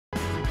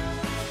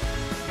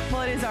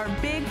Well, it is our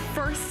big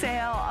first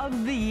sale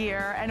of the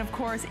year, and of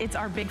course, it's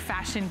our big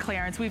fashion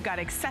clearance. We've got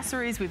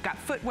accessories, we've got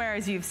footwear,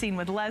 as you've seen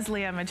with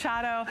Leslie and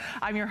Machado.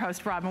 I'm your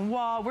host, Robin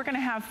Wall. We're gonna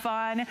have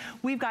fun.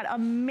 We've got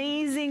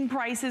amazing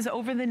prices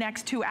over the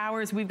next 2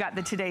 hours. We've got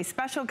the Today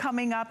Special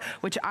coming up,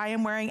 which I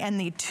am wearing, and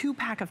the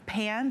 2-pack of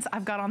pants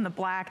I've got on the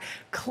black.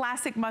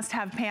 Classic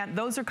must-have pant.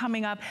 Those are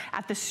coming up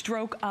at the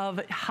stroke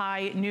of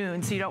high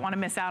noon, so you don't wanna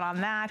miss out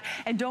on that.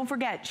 And don't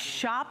forget,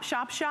 shop,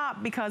 shop,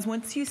 shop, because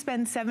once you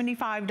spend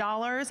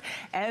 $75,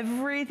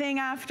 everything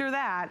after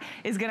that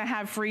is gonna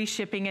have free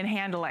shipping and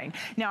handling.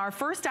 Now, our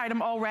first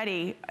item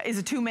already is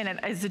a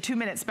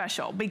 2-minute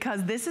special,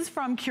 because this is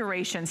from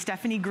Curation,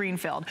 Stephanie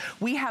Greenfield.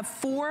 We have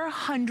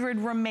 400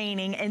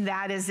 remaining, and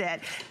that is it.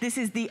 This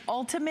is the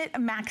ultimate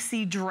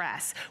maxi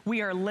dress.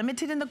 We are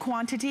limited in the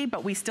quantity,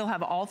 but we still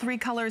have all 3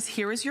 colors.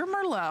 Here is your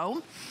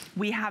Merlot.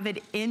 We have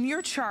it in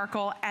your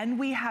charcoal, and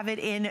we have it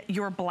in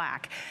your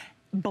black.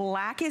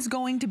 Black is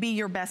going to be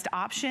your best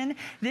option.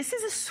 This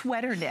is a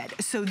sweater knit.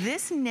 So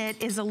this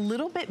knit is a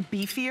little bit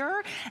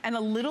beefier and a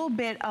little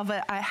bit of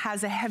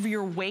has a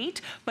heavier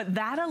weight, but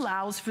that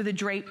allows for the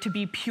drape to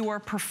be pure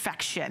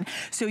perfection.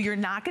 So you're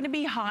not gonna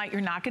be hot,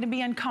 you're not gonna be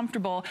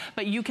uncomfortable,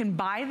 but you can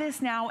buy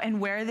this now and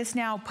wear this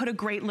now, put a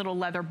great little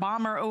leather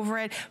bomber over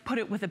it, put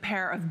it with a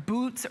pair of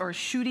boots or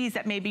shooties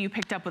that maybe you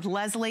picked up with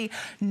Leslie.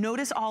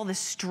 Notice all the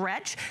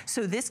stretch.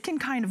 So this can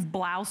kind of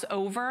blouse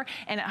over,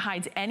 and it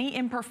hides any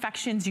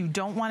imperfections you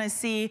don't want to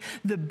see.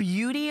 The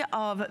beauty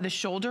of the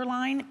shoulder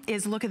line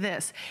is, look at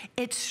this,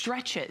 it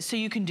stretches. So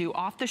you can do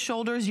off the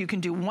shoulders, you can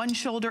do one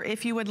shoulder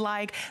if you would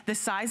like. The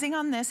sizing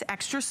on this,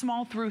 extra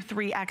small through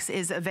 3X,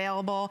 is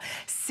available.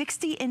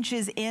 60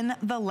 inches in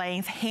the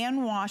length,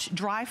 hand wash,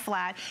 dry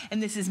flat,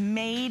 and this is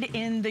made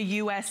in the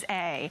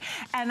USA.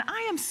 And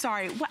I am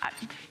sorry,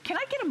 can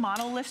I get a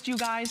model list, you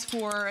guys,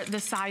 for the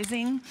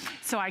sizing,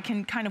 so I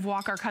can kind of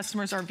walk our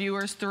customers, our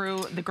viewers,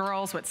 through the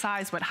girls, what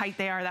size, what height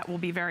they are? That will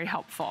be very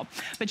helpful.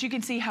 But you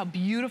can see how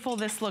beautiful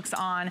this looks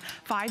on.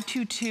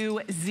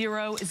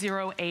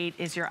 522008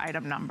 is your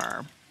item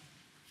number.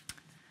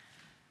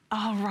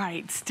 All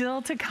right,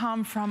 still to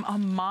come from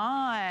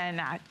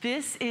Aman.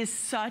 This is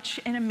such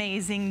an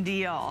amazing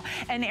deal.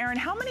 And Erin,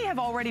 how many have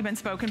already been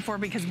spoken for?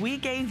 Because we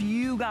gave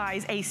you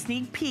guys a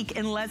sneak peek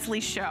in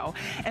Leslie's show,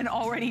 and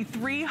already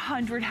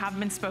 300 have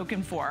been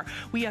spoken for.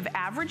 We have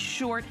average,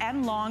 short,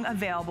 and long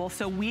available,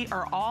 so we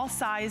are all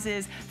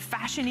sizes,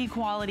 fashion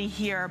equality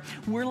here.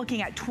 We're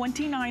looking at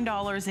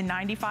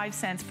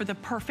 $29.95 for the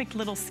perfect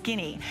little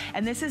skinny.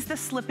 And this is the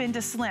slip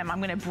into slim. I'm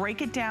gonna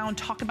break it down,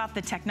 talk about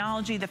the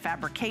technology, the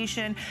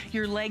fabrication.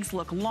 Your legs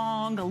look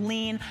long,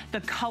 lean.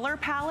 The color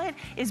palette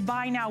is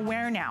buy now,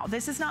 wear now.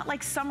 This is not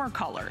like summer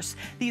colors.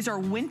 These are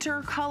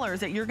winter colors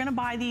that you're gonna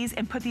buy these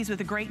and put these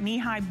with a great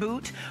knee-high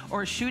boot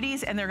or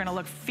shooties, and they're gonna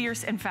look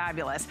fierce and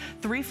fabulous.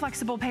 3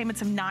 flexible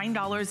payments of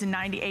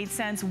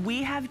 $9.98.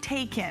 We have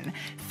taken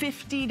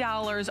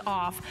 $50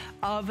 off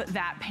of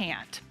that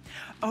pant.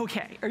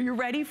 Okay, are you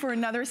ready for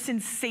another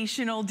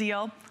sensational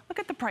deal? Look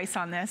at the price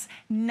on this,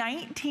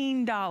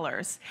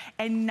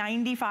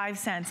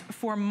 $19.95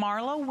 for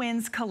Marla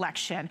Wynn's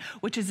collection,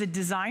 which is a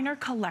designer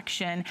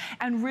collection,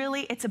 and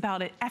really it's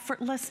about an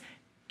effortless,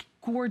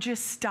 gorgeous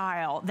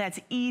style that's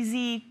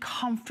easy,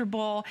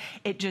 comfortable.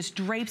 It just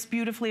drapes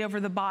beautifully over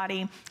the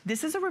body.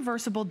 This is a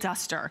reversible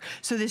duster.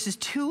 So this is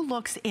 2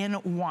 looks in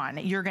one.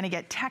 You're gonna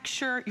get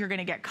texture, you're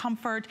gonna get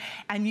comfort,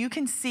 and you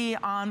can see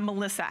on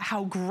Melissa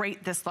how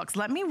great this looks.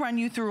 Let me run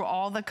you through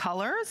all the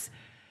colors.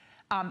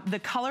 The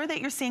color that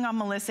you're seeing on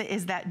Melissa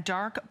is that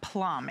dark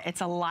plum.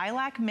 It's a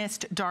lilac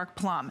mist dark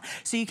plum.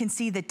 So you can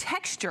see the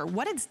texture,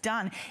 what it's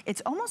done,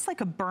 it's almost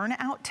like a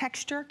burnout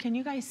texture. Can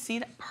you guys see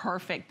that?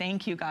 Perfect,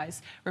 thank you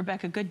guys.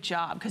 Rebecca, good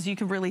job, because you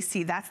can really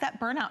see that's that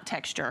burnout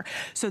texture.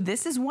 So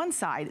this is one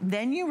side,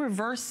 then you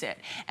reverse it,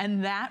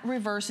 and that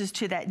reverses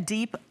to that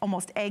deep,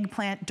 almost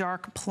eggplant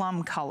dark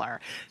plum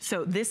color.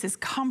 So this is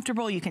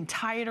comfortable, you can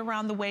tie it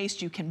around the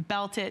waist, you can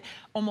belt it.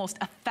 Almost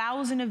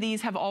 1,000 of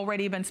these have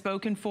already been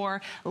spoken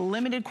for.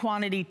 Limited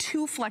quantity,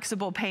 2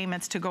 flexible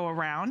payments to go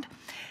around.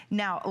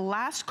 Now,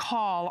 last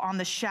call on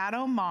the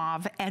Shadow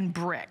Mauve and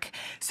Brick.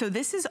 So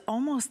this is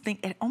almost,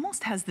 it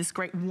almost has this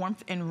great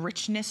warmth and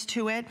richness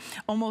to it,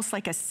 almost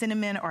like a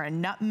cinnamon or a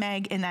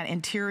nutmeg in that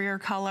interior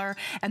color.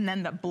 And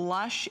then the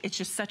blush, it's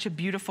just such a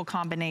beautiful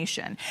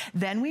combination.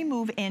 Then we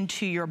move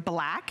into your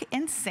black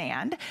and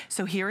sand.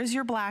 So here is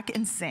your black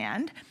and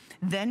sand.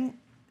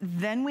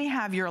 Then we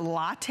have your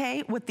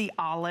latte with the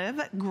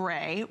olive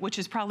gray, which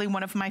is probably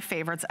one of my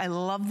favorites. I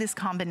love this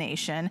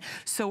combination.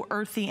 So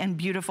earthy and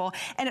beautiful.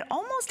 And it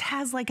almost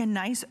has like a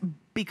nice,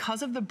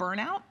 because of the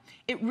burnout,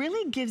 it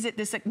really gives it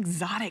this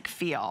exotic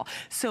feel.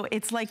 So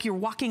it's like you're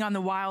walking on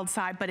the wild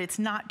side, but it's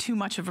not too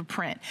much of a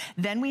print.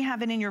 Then we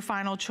have it in your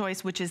final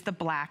choice, which is the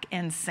black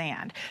and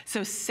sand.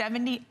 So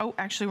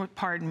actually,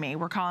 pardon me,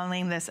 we're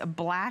calling this a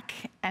black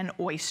and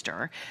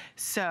oyster.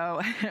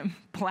 So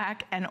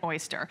black and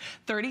oyster.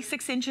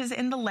 36 inches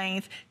in the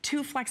length,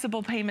 2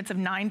 flexible payments of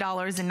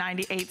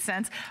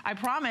 $9.98. I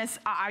promise,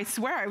 I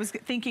swear, I was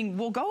thinking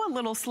we'll go a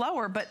little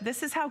slower, but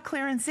this is how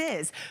clearance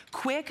is.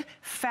 Quick,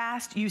 fast,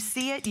 fast. You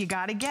see it, you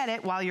gotta get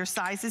it while your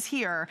size is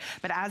here.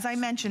 But as I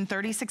mentioned,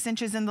 36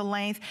 inches in the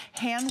length,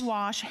 hand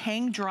wash,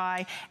 hang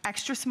dry,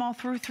 extra small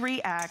through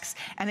 3X,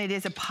 and it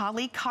is a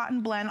poly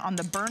cotton blend on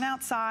the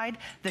burnout side.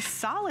 The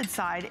solid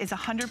side is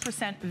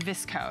 100%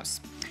 viscose.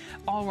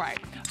 All right,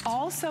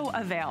 also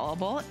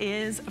available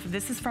is,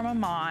 this is from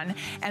Amon,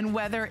 and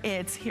whether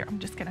it's, here, I'm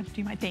just gonna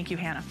do my thank you,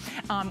 Hannah.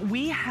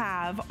 We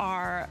have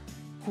our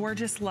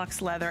gorgeous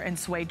luxe leather and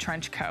suede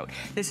trench coat.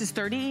 This is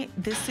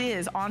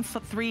on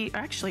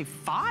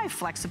 5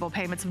 flexible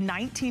payments of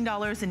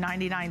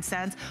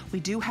 $19.99. We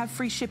do have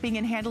free shipping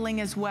and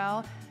handling as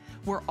well.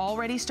 We're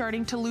already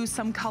starting to lose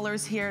some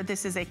colors here.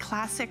 This is a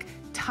classic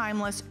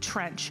timeless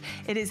trench.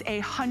 It is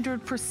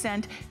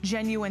 100%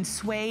 genuine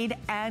suede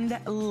and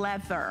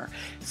leather.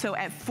 So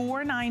at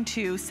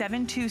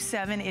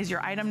 $492,727 is your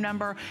item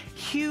number.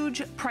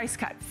 Huge price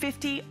cut,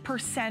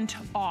 50%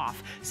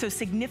 off. So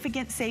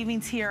significant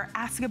savings here.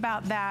 Ask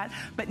about that.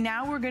 But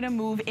now we're gonna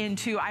move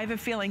into, I have a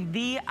feeling,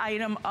 the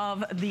item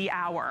of the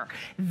hour.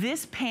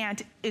 This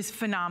pant is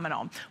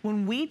phenomenal.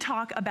 When we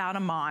talk about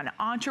Amon,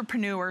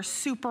 entrepreneur,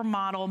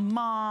 supermodel,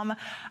 mom,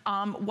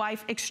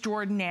 wife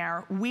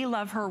extraordinaire, we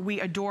love her,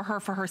 we adore her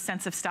for her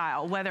sense of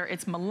style, whether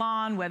it's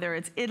Milan, whether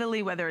it's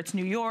Italy, whether it's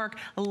New York,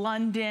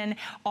 London,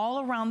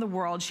 all around the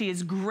world. She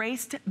has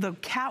graced the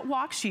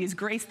catwalk, she has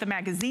graced the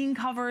magazine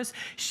covers.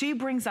 She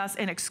brings us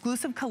an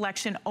exclusive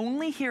collection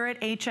only here at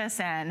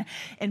HSN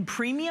in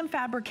premium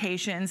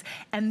fabrications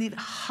and the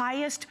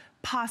highest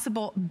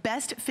possible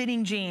best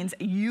fitting jeans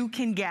you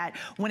can get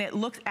when it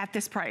looks at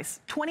this price,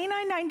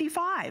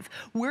 $29.95.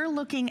 We're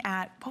looking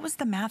at, what was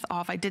the math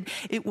off?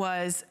 It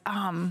was,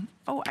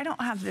 oh, I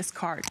don't have this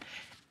card.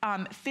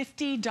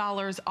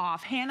 $50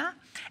 off. Hannah,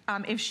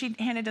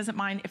 Hannah doesn't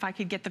mind if I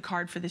could get the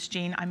card for this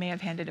jean. I may have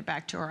handed it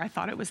back to her. I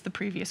thought it was the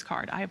previous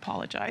card. I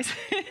apologize.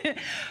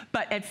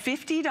 But at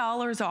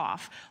 $50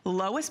 off,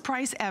 lowest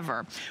price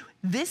ever.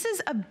 This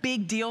is a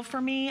big deal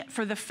for me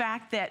for the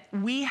fact that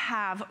we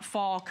have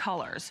fall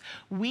colors.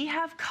 We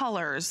have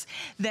colors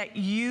that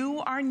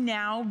you are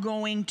now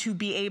going to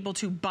be able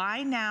to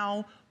buy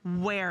now,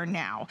 wear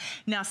now.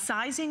 Now,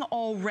 sizing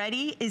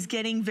already is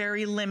getting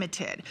very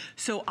limited,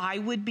 so I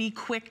would be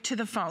quick to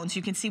the phones.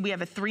 You can see we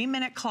have a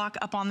 3-minute clock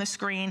up on the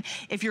screen.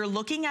 If you're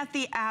looking at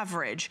the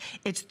average,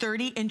 it's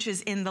 30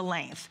 inches in the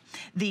length.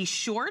 The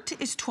short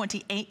is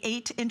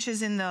 28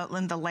 inches in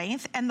the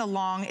length, and the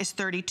long is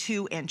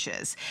 32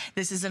 inches.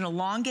 This is an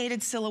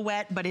elongated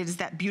silhouette, but it is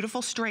that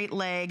beautiful straight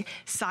leg.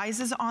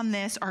 Sizes on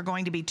this are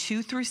going to be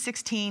 2 through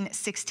 16,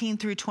 16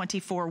 through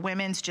 24.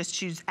 Women's, just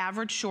choose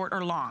average, short,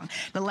 or long.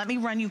 Now, let me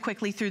run you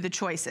quickly through the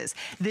choices.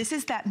 This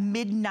is that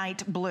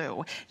midnight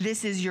blue.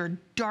 This is your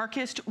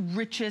darkest,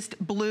 richest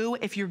blue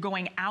if you're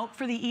going out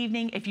for the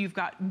evening, if you've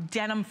got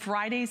denim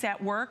Fridays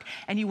at work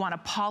and you want a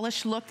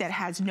polished look that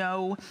has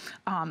no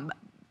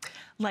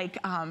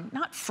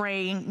not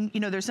fraying, you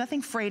know, there's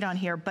nothing frayed on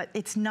here, but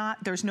it's not,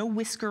 there's no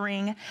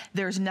whiskering,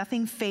 there's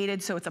nothing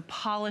faded, so it's a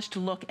polished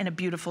look and a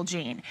beautiful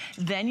jean.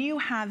 Then you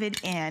have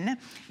it in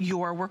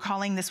your, we're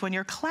calling this one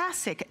your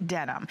classic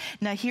denim.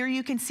 Now here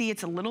you can see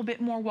it's a little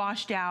bit more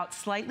washed out,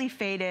 slightly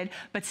faded,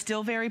 but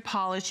still very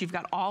polished. You've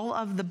got all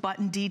of the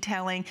button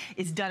detailing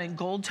is done in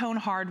gold tone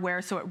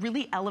hardware, so it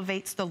really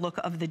elevates the look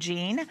of the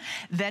jean.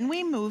 Then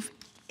we move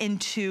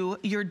into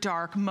your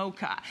dark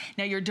mocha.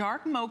 Now your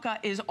dark mocha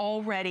is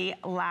already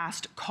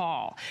last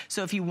call.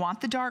 So if you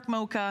want the dark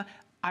mocha,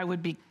 I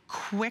would be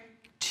quick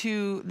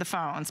to the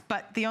phones.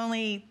 But the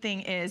only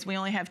thing is we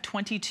only have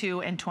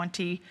 22 and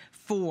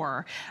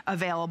 24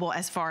 available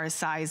as far as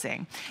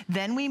sizing.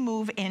 Then we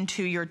move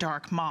into your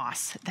dark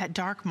moss. That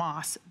dark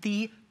moss,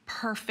 the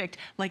perfect,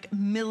 like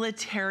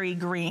military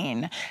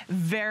green.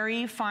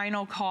 Very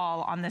final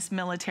call on this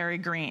military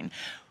green.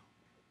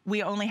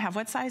 We only have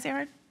what size,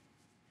 Erin?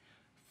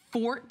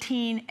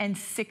 14 and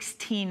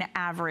 16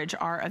 average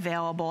are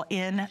available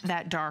in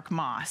that dark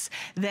moss.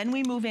 Then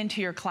we move into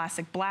your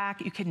classic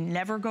black. You can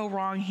never go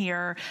wrong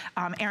here.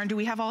 Erin, do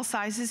we have all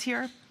sizes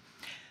here?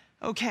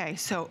 Okay,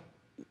 so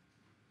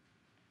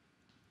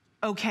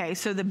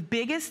the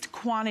biggest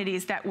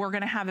quantities that we're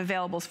gonna have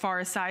available as far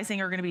as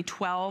sizing are gonna be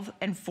 12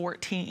 and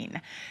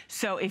 14.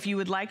 So if you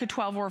would like a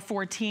 12 or a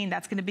 14,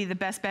 that's gonna be the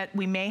best bet.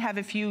 We may have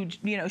a few,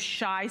 you know,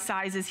 shy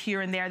sizes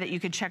here and there that you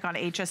could check on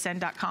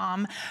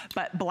hsn.com,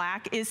 but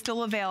black is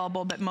still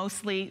available, but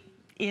mostly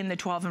in the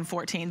 12 and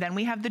 14. Then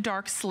we have the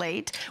dark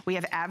slate. We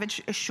have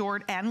average,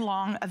 short, and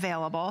long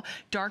available.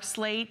 Dark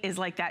slate is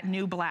like that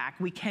new black.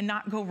 We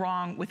cannot go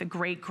wrong with a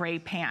great gray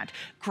pant.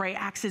 Gray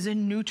acts as a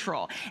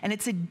neutral, and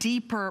it's a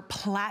deeper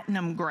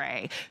platinum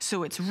gray.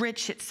 So it's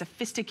rich, it's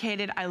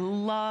sophisticated. I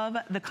love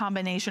the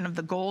combination of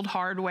the gold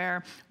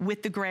hardware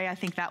with the gray. I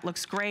think that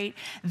looks great.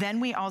 Then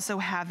we also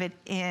have it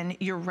in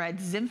your red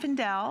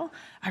Zinfandel.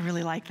 I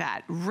really like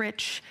that.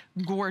 Rich,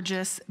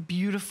 gorgeous,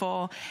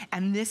 beautiful,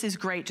 and this is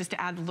great just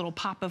to add a little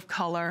pop of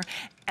color.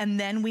 And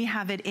then we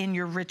have it in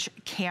your rich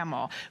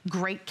camel.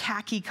 Great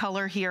khaki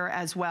color here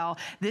as well.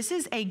 This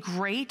is a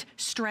great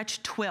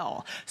stretch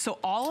twill. So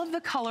all of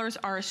the colors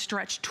are a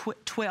stretch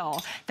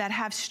twill that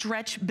have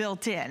stretch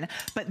built in.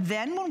 But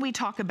then when we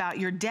talk about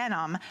your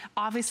denim,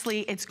 obviously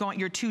it's going,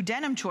 your two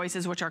denim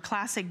choices, which are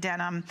classic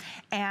denim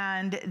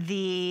and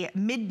the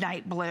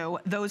midnight blue,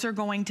 those are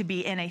going to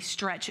be in a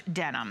stretch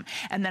denim.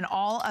 And then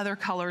all other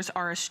colors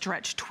are a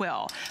stretch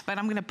twill. But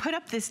I'm gonna put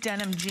up this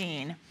denim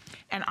jean,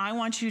 and I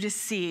want you to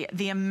see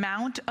the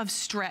amount of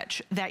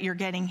stretch that you're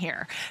getting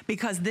here,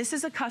 because this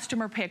is a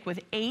customer pick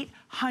with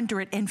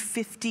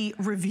 850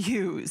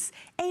 reviews.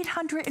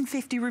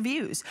 850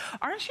 reviews.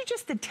 Aren't you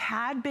just a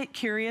tad bit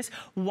curious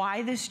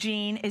why this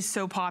jean is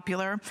so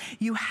popular?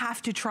 You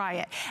have to try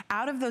it.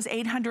 Out of those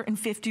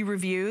 850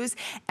 reviews,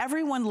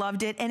 everyone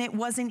loved it, and it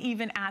wasn't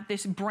even at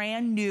this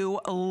brand new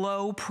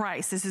low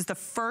price. This is the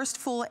first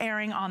full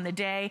airing on the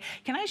day.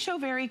 Can I show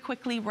very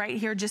quickly right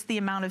here just the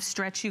amount of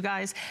stretch, you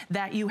guys,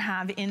 that you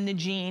have in the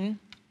jean?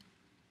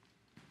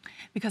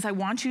 Because I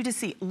want you to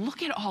see,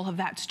 look at all of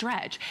that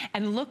stretch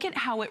and look at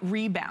how it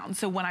rebounds.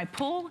 So when I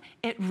pull,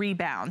 it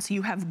rebounds.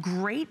 You have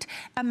great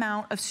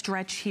amount of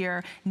stretch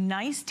here,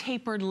 nice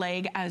tapered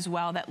leg as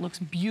well that looks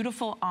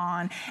beautiful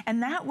on.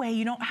 And that way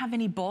you don't have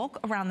any bulk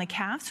around the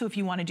calf. So if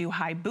you wanna do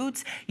high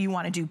boots, you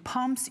wanna do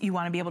pumps, you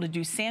wanna be able to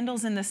do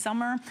sandals in the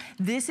summer,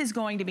 this is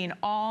going to be an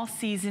all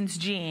seasons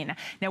jean.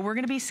 Now we're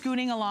gonna be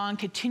scooting along,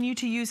 continue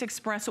to use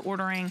express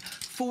ordering,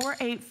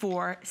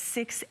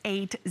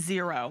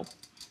 484-680.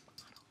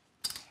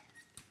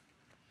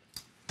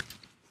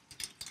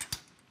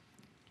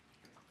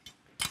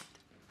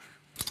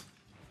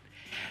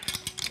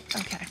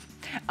 Okay.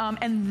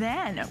 And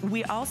then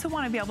we also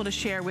want to be able to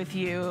share with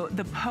you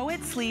the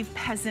Poet Sleeve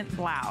Peasant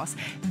Blouse.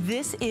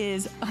 This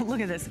is,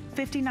 look at this,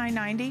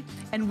 $59.90,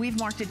 and we've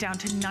marked it down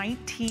to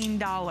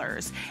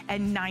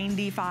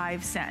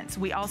 $19.95.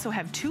 We also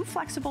have 2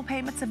 flexible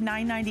payments of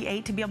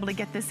 $9.98 to be able to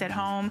get this at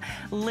home.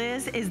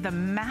 Liz is the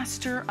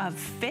master of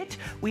fit.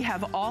 We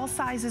have all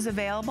sizes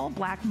available,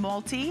 black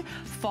multi,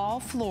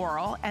 fall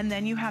floral, and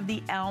then you have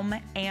the elm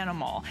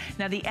animal.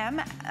 Now the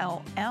elm,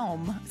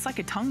 it's like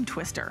a tongue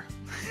twister.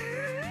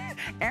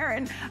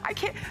 Aaron, I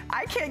can't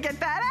get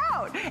that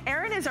out.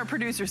 Aaron is our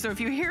producer, so if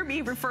you hear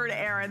me refer to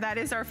Aaron, that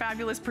is our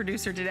fabulous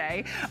producer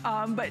today.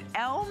 But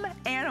elm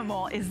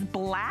animal is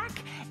black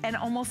and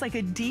almost like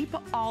a deep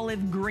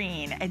olive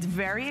green. It's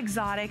very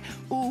exotic.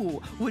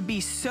 Ooh, would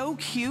be so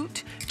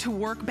cute to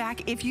work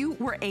back. If you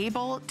were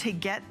able to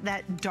get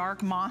that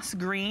dark moss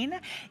green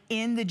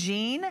in the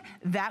jean,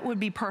 that would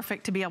be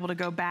perfect to be able to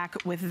go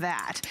back with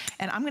that.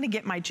 And I'm gonna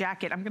get my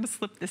jacket. I'm gonna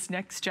slip this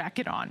next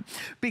jacket on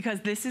because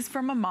this is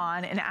from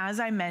Iman, and as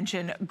I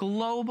mentioned,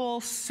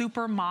 global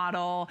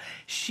supermodel.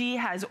 She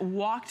has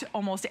walked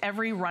almost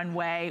every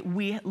runway.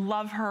 We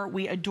love her,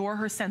 we adore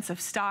her sense of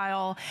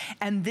style,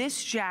 and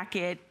this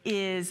jacket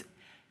is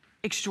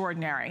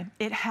extraordinary.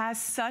 It has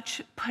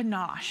such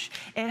panache.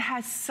 It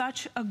has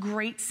such a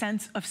great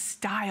sense of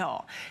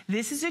style.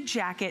 This is a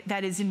jacket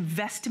that is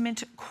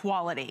investment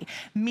quality,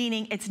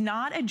 meaning it's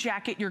not a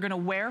jacket you're gonna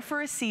wear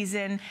for a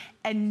season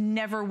and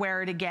never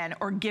wear it again,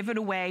 or give it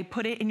away,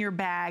 put it in your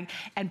bag,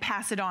 and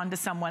pass it on to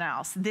someone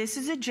else. This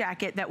is a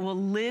jacket that will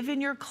live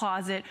in your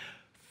closet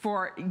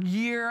for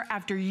year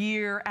after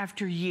year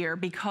after year,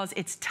 because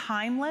it's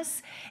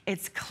timeless,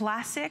 it's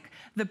classic,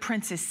 the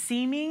print is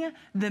seaming,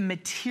 the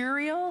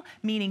material,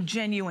 meaning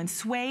genuine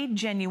suede,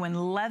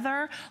 genuine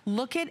leather.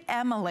 Look at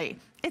Emily.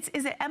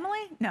 Is it Emily?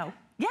 No.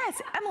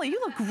 Yes, Emily, you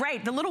look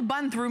great. The little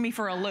bun threw me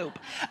for a loop.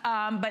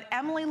 But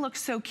Emily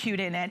looks so cute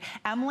in it.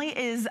 Emily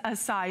is a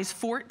size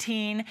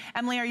 14.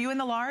 Emily, are you in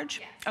the large?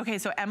 Yes. Okay,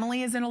 so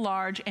Emily is in a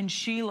large and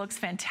she looks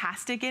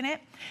fantastic in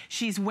it.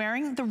 She's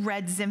wearing the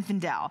red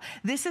Zinfandel.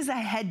 This is a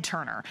head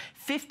turner,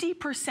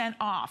 50%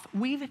 off.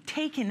 We've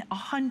taken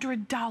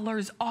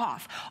 $100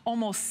 off,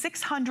 almost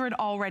 $600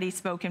 already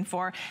spoken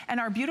for. And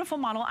our beautiful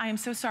model, I am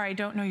so sorry, I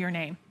don't know your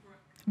name.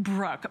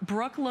 Brooke.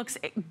 Brooke looks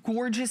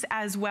gorgeous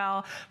as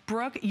well.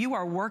 Brooke, you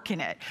are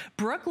working it.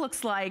 Brooke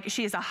looks like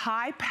she is a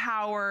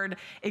high-powered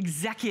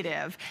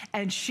executive,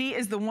 and she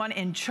is the one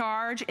in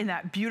charge in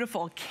that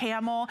beautiful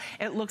camel.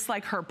 It looks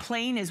like her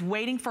plane is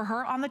waiting for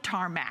her on the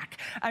tarmac.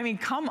 I mean,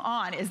 come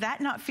on. Is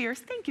that not fierce?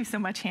 Thank you so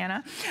much,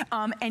 Hannah.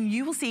 And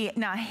you will see,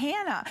 now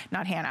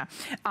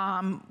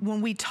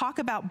when we talk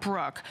about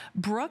Brooke,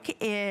 Brooke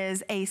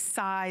is a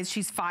size,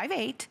 she's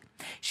 5'8",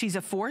 she's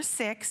a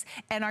 4'6",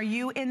 and are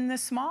you in the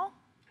small?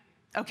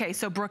 Okay,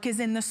 so Brooke is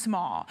in the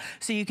small.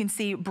 So you can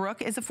see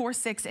Brooke is a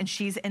 4'6" and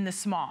she's in the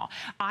small.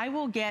 I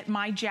will get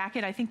my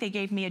jacket. I think they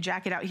gave me a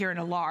jacket out here in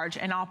a large,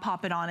 and I'll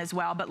pop it on as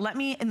well. But let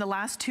me, in the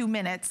last 2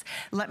 minutes,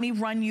 let me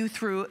run you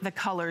through the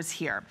colors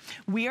here.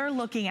 We are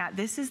looking at,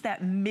 this is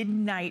that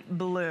midnight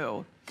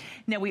blue.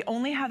 Now we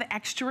only have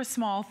extra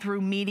small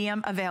through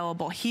medium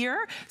available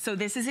here, so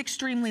this is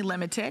extremely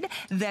limited.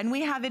 Then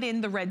we have it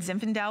in the red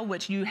Zinfandel,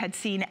 which you had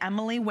seen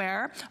Emily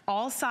wear.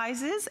 All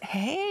sizes,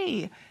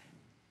 hey.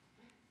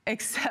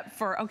 except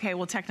for, okay,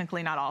 well,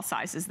 technically not all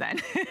sizes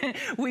then.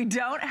 We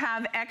don't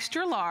have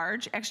extra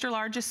large. Extra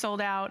large is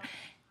sold out,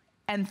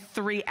 and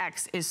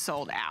 3X is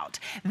sold out.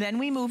 Then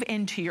we move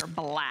into your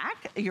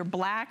black,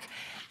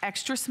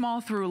 extra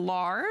small through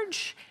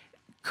large.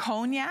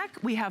 Cognac,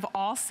 we have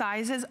all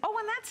sizes. Oh,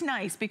 and that's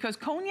nice because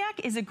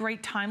cognac is a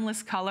great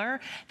timeless color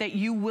that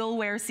you will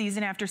wear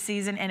season after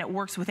season, and it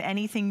works with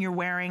anything you're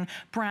wearing.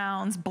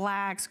 Browns,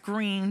 blacks,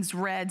 greens,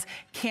 reds.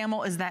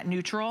 Camel is that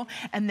neutral.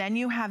 And then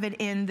you have it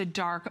in the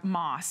dark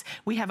moss.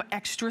 We have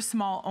extra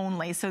small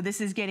only, so this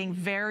is getting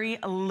very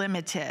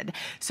limited.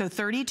 So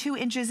 32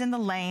 inches in the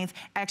length,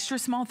 extra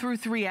small through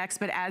 3X,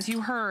 but as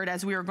you heard,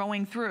 as we were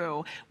going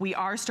through, we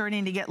are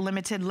starting to get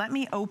limited. Let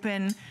me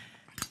open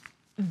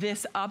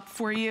this up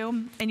for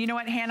you. And you know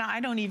what, Hannah,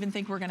 I don't even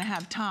think we're gonna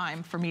have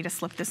time for me to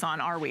slip this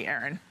on, are we,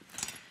 Erin?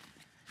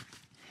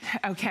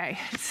 Okay,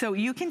 so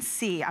you can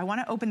see, I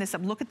wanna open this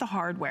up. Look at the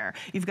hardware.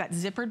 You've got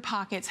zippered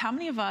pockets. How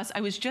many of us,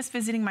 I was just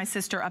visiting my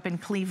sister up in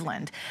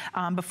Cleveland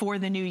before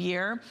the new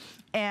year,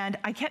 and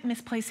I kept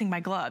misplacing my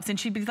gloves. And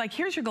she'd be like,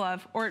 here's your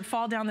glove, or it'd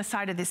fall down the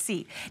side of the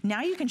seat.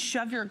 Now you can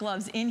shove your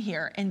gloves in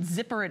here and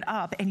zipper it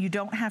up, and you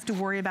don't have to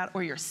worry about,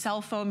 or your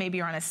cell phone, maybe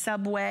you're on a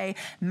subway,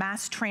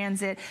 mass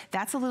transit.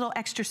 That's a little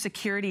extra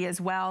security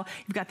as well.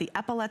 You've got the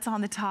epaulettes on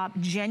the top,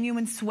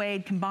 genuine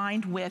suede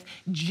combined with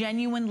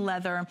genuine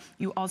leather.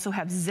 You also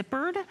have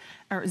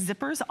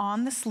zippers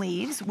on the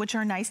sleeves, which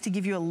are nice to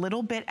give you a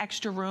little bit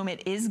extra room.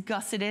 It is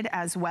gusseted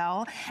as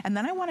well. And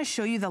then I wanna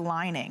show you the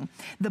lining.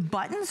 The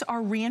buttons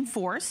are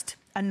reinforced.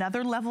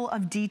 Another level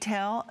of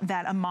detail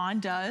that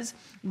Iman does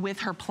with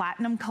her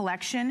platinum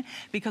collection,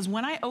 because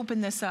when I open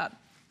this up,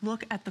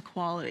 look at the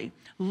quality.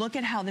 Look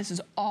at how this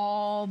is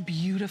all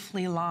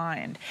beautifully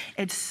lined.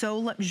 It's so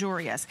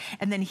luxurious.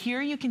 And then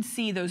here you can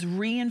see those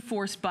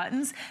reinforced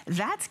buttons.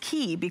 That's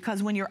key,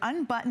 because when you're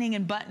unbuttoning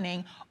and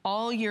buttoning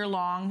all year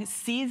long,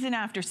 season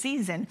after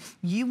season,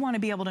 you want to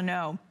be able to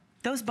know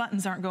those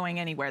buttons aren't going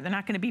anywhere. They're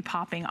not gonna be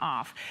popping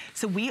off.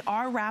 So we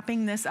are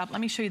wrapping this up. Let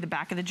me show you the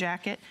back of the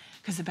jacket,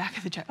 because the back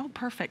of the jacket, oh,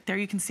 perfect. There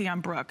you can see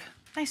on Brooke.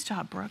 Nice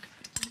job, Brooke.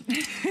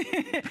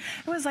 It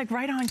was like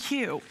right on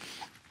cue.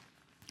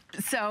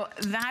 So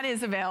that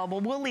is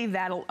available. We'll leave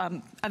that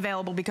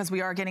available because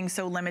we are getting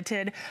so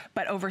limited,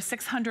 but over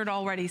 600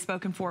 already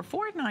spoken for.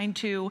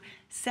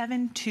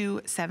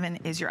 492727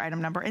 is your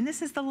item number. And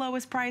this is the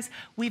lowest price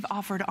we've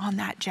offered on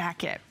that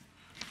jacket.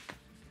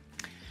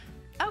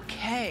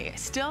 Okay,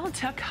 still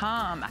to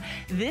come.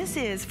 This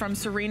is from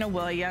Serena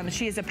Williams.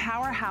 She is a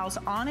powerhouse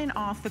on and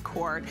off the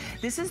court.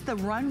 This is the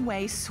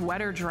runway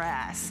sweater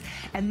dress.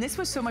 And this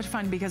was so much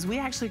fun because we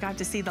actually got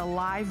to see the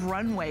live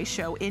runway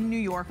show in New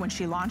York when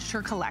she launched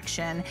her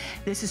collection.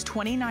 This is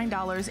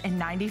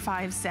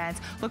 $29.95.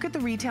 Look at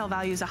the retail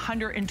value is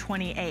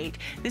 $128.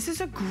 This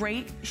is a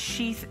great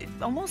sheath,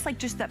 almost like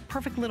just that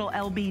perfect little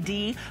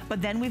LBD,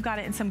 but then we've got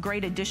it in some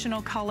great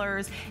additional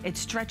colors. It's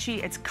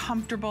stretchy, it's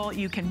comfortable.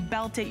 You can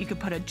belt it, you can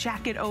put a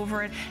jacket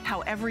over it,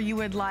 however you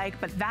would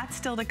like, but that's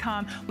still to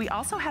come. We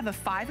also have a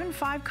 5 and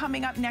 5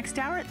 coming up next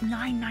hour at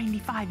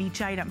 $9.95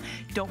 each item.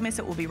 Don't miss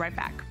it, we'll be right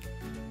back.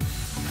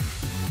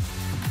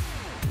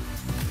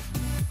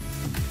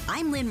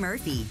 I'm Lynn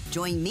Murphy.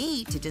 Join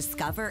me to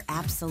discover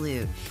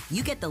Absolute.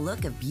 You get the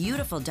look of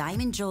beautiful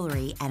diamond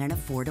jewelry at an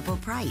affordable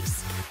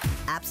price.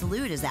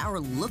 Absolute is our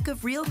look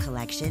of real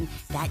collection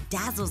that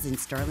dazzles in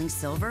sterling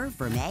silver,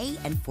 vermeil,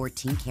 and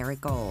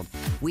 14-karat gold.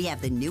 We have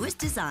the newest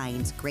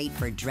designs, great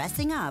for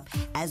dressing up,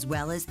 as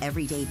well as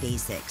everyday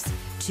basics.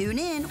 Tune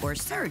in or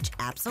search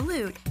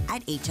Absolute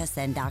at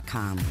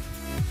hsn.com.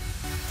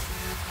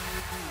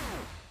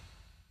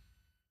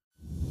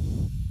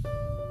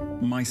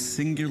 My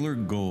singular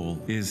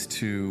goal is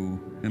to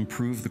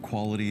improve the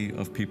quality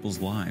of people's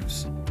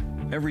lives.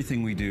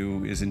 Everything we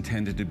do is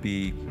intended to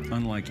be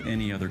unlike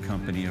any other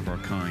company of our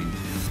kind.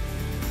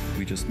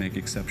 We just make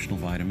exceptional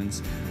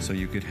vitamins so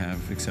you could have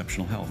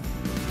exceptional health.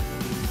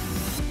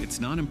 It's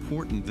not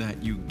important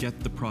that you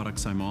get the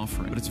products I'm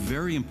offering, but it's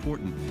very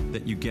important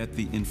that you get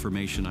the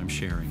information I'm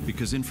sharing,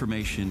 because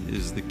information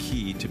is the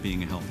key to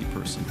being a healthy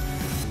person.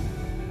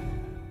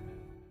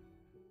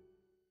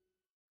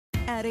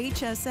 At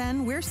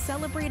HSN, we're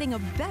celebrating a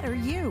better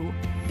you,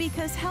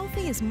 because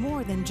healthy is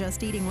more than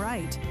just eating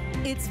right.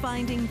 It's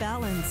finding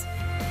balance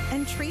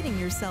and treating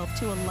yourself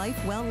to a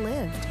life well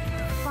lived.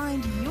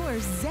 Find your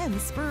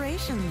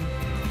Zen-spiration.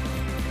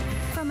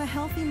 From a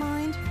healthy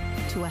mind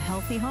to a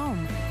healthy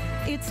home,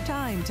 it's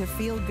time to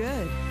feel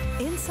good,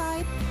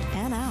 inside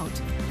and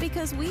out,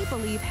 because we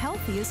believe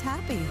healthy is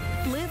happy.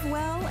 Live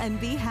well and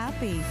be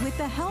happy with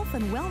the health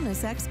and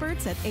wellness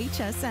experts at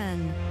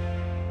HSN.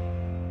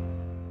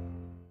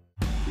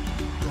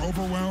 You're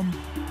overwhelmed,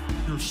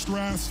 you're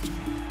stressed.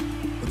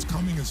 What's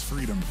coming is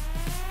freedom.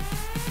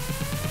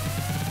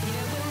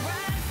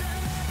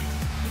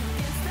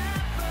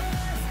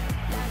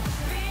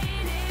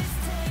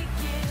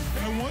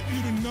 And I want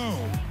you to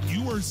know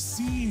you are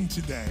seen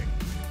today.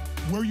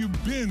 Where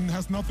you've been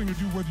has nothing to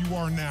do with where you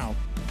are now.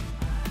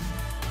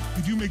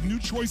 If you make new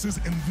choices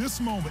in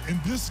this moment, in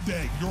this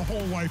day, your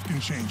whole life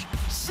can change.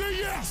 Say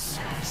yes!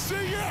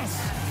 Say yes!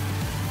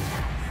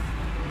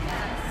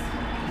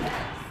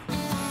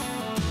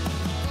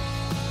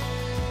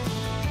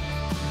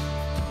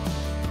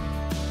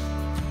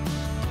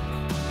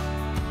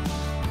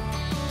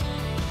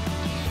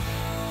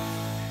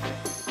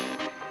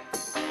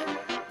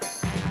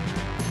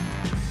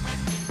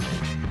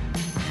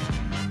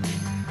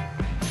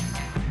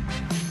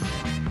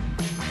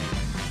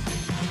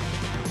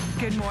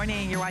 Good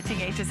morning. You're watching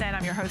HSN.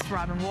 I'm your host,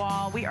 Robin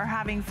Wall. We are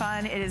having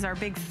fun. It is our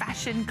big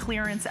fashion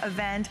clearance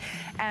event.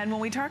 And when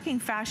we're talking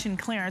fashion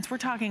clearance, we're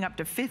talking up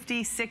to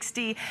 50,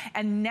 60.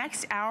 And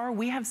next hour,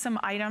 we have some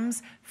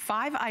items,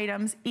 5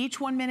 items,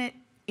 each 1 minute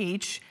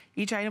each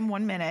item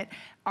 1 minute,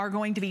 are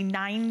going to be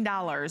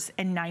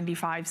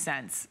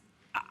 $9.95.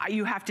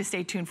 You have to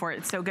stay tuned for it.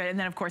 It's so good. And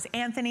then, of course,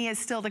 Anthony is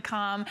still to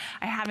come.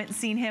 I haven't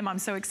seen him. I'm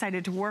so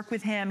excited to work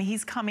with him.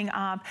 He's coming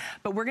up.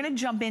 But we're going to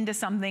jump into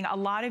something a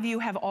lot of you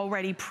have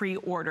already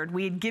pre-ordered.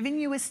 We had given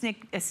you a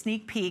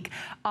sneak peek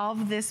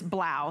of this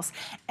blouse,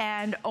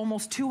 and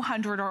almost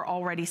 200 are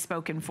already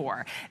spoken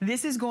for.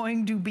 This is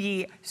going to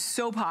be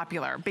so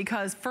popular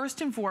because, first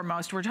and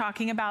foremost, we're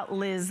talking about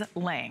Liz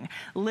Lang.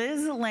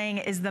 Liz Lang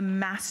is the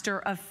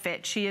master of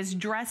fit. She has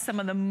dressed some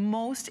of the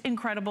most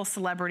incredible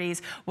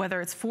celebrities,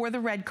 whether it's for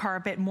the red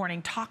carpet, morning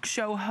talk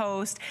show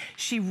host.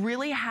 She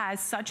really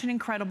has such an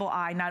incredible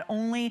eye, not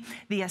only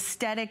the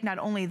aesthetic, not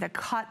only the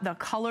cut, the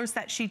colors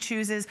that she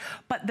chooses,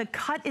 but the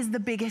cut is the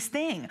biggest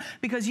thing,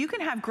 because you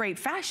can have great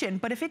fashion,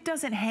 but if it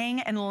doesn't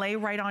hang and lay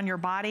right on your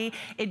body,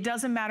 it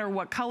doesn't matter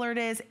what color it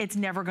is, it's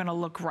never gonna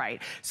look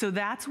right. So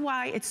that's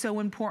why it's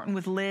so important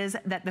with Liz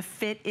that the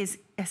fit is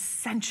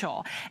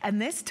essential. And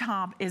this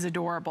top is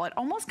adorable. It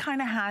almost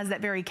kind of has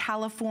that very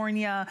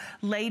California,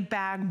 laid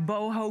back,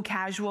 boho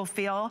casual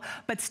feel,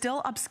 but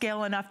still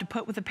upscale enough to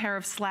put with a pair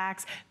of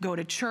slacks, go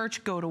to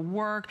church, go to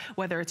work,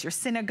 whether it's your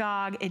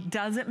synagogue, it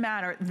doesn't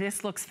matter.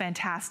 This looks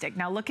fantastic.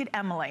 Now look at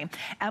Emily.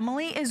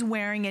 Emily is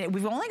wearing it.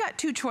 We've only got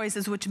 2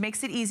 choices, which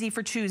makes it easy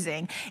for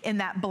choosing, in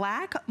that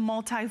black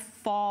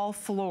multi-fall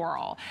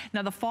floral.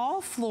 Now the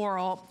fall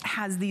floral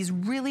has these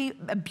really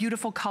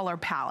beautiful color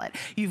palette.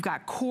 You've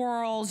got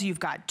corals, you've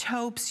got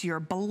taupes, your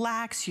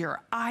blacks,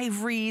 your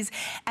ivories,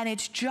 and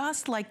it's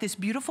just like this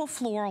beautiful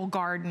floral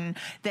garden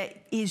that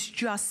is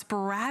just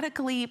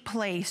sporadically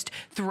placed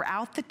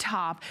throughout the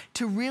top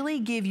to really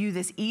give you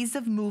this ease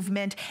of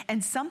movement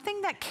and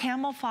something that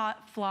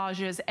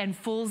camouflages and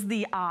fools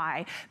the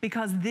eye,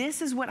 because this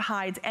is what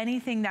hides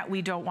anything that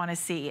we don't want to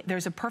see.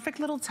 There's a perfect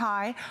little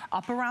tie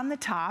up around the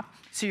top,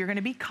 so you're going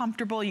to be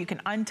comfortable. You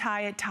can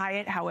untie it, tie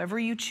it, however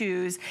you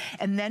choose.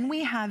 And then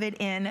we have it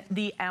in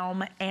the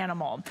elm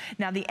animal.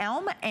 Now the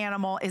elm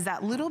animal is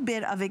that little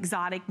bit of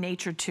exotic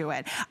nature to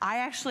it.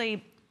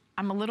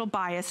 I'm a little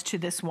biased to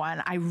this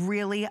one. I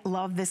really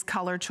love this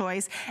color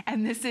choice,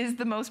 and this is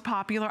the most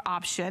popular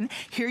option.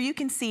 Here you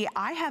can see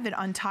I have it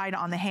untied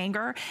on the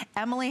hanger.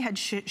 Emily had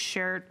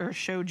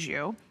showed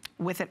you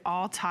with it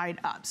all tied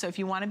up. So if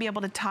you want to be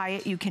able to tie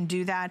it, you can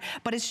do that.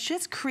 But it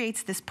just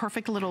creates this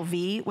perfect little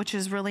V, which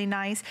is really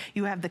nice.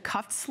 You have the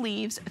cuffed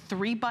sleeves,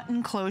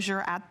 3-button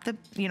closure at the,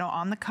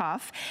 on the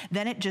cuff.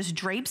 Then it just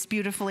drapes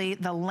beautifully.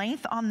 The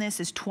length on this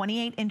is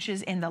 28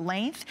 inches in the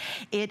length.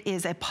 It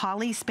is a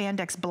poly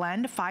spandex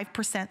blend,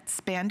 5%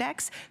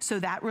 spandex. So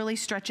that really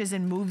stretches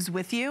and moves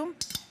with you.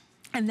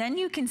 And then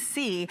you can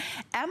see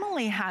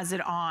Emily has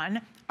it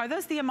on. Are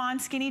those the Amon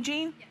skinny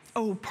jean? Yes.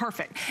 Oh,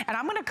 perfect. And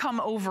I'm gonna come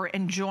over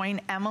and join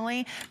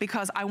Emily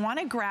because I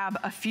wanna grab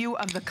a few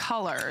of the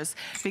colors,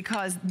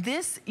 because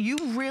this, you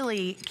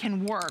really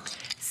can work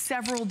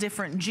several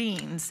different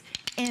jeans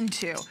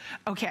into.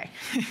 Okay,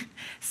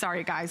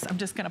 sorry guys, I'm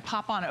just gonna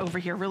pop on over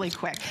here really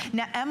quick.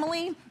 Now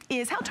Emily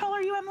is, how tall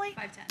are you, Emily?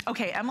 5'10".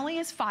 Okay, Emily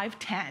is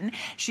 5'10".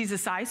 She's a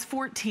size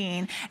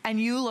 14,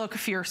 and you look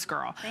fierce,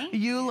 girl. Thank you.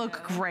 You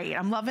look great.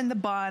 I'm loving the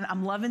bun,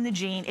 I'm loving the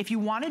jean. If you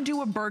wanna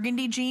do a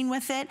burgundy jean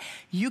with it,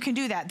 you can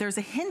do that. There's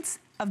a hint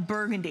of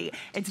burgundy.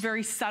 It's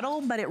very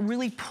subtle, but it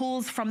really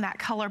pulls from that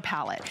color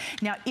palette.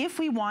 Now, if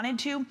we wanted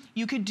to,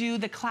 you could do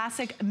the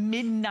classic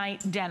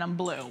midnight denim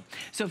blue.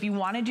 So if you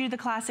want to do the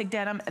classic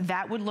denim,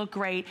 that would look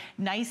great.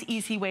 Nice,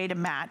 easy way to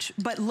match.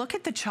 But look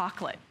at the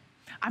chocolate.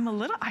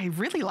 I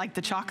really like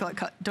the chocolate,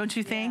 don't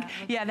you think?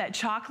 Yeah, that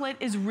chocolate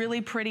is really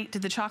pretty.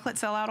 Did the chocolate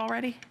sell out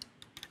already?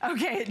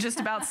 Okay, it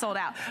just about sold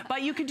out.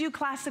 But you could do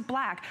classic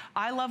black.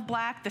 I love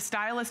black. The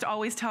stylist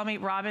always tell me,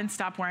 Robin,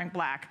 stop wearing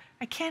black.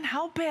 I can't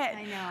help it.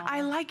 I know.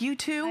 I like you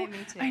too. Me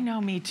too. I know,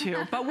 me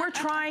too. But we're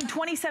trying,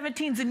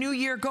 2017's a new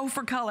year, go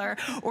for color.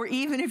 Or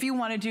even if you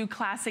want to do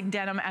classic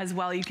denim as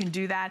well, you can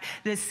do that.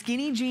 The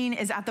skinny jean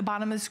is at the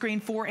bottom of the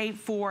screen,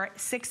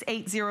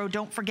 484-680.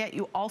 Don't forget,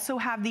 you also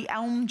have the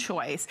elm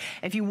choice.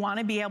 If you want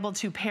to be able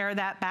to pare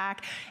that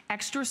back,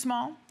 extra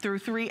small through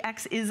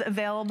 3X is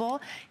available.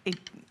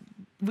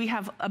 We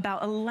have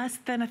about less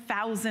than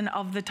 1,000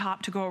 of the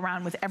top to go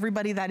around with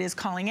everybody that is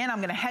calling in.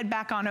 I'm gonna head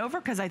back on over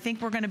because I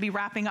think we're gonna be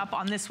wrapping up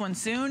on this one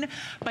soon.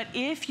 But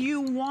if you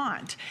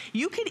want,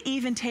 you could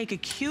even take a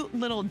cute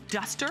little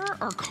duster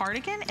or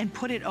cardigan and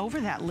put it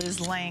over that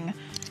Liz Lang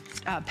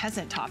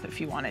peasant top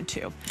if you wanted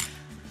to.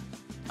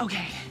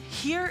 Okay,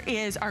 here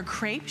is our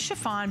crepe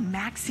chiffon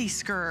maxi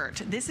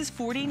skirt. This is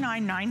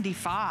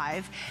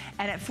 $49.95,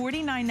 and at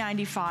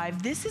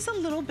 $49.95, this is a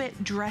little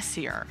bit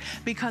dressier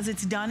because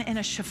it's done in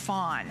a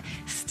chiffon.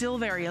 Still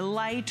very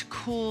light,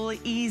 cool,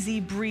 easy,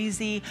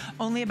 breezy.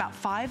 Only about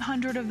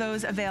 500 of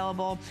those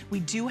available. We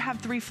do have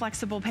 3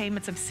 flexible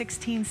payments of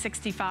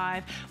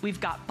 $16.65. We've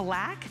got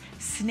black,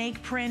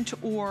 snake print,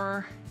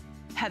 or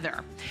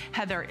Heather.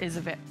 Heather is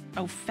a bit,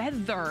 oh,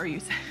 feather, you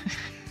said.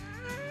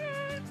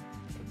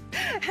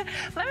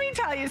 Let me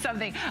tell you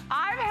something.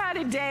 I've had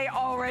a day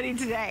already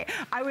today.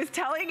 I was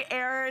telling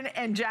Aaron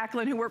and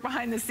Jacqueline, who work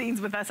behind the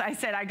scenes with us, I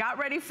said, I got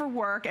ready for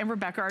work, and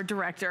Rebecca, our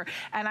director,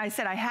 and I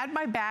said, I had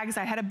my bags.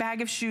 I had a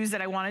bag of shoes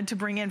that I wanted to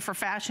bring in for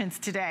fashions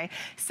today.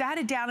 Sat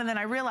it down, and then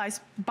I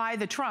realized, buy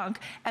the trunk,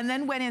 and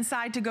then went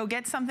inside to go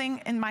get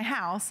something in my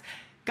house.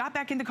 Got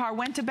back in the car,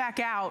 went to back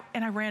out,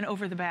 and I ran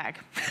over the bag.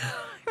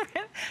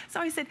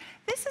 So I said,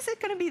 this isn't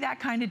gonna be that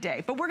kind of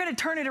day, but we're gonna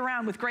turn it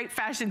around with great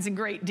fashions and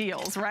great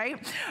deals, right?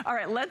 All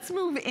right, let's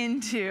move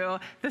into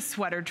the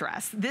sweater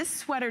dress. This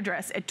sweater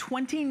dress at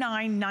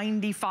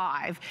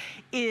 $29.95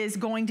 is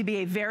going to be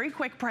a very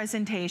quick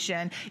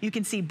presentation. You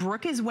can see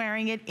Brooke is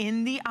wearing it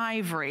in the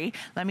ivory.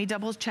 Let me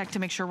double check to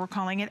make sure we're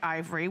calling it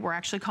ivory. We're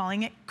actually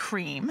calling it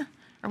cream.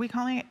 Are we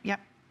calling it?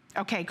 Yep.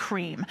 Okay,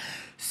 cream.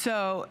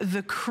 So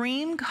the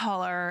cream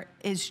color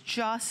is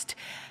just,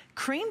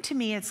 cream to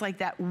me, it's like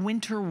that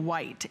winter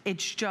white.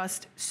 It's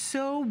just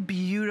so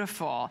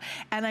beautiful.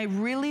 And I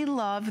really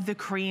love the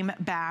cream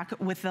back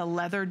with the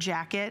leather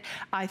jacket.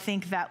 I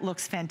think that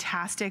looks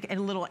fantastic. And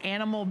a little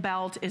animal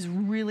belt is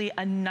really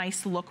a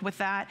nice look with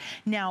that.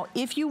 Now,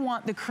 if you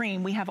want the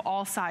cream, we have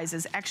all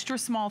sizes. Extra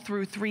small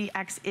through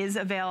 3X is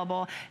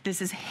available.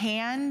 This is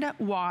hand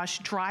wash,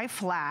 dry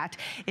flat.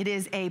 It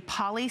is a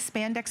poly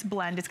spandex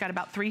blend. It's got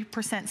about 3%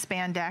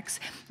 spandex.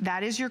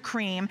 That is your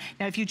cream.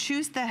 Now, if you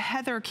choose the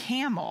Heather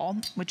Camel,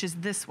 which is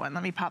this one.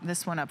 Let me pop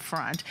this one up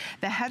front.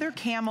 The Heather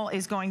Camel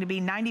is going to be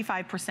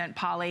 95%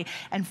 poly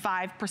and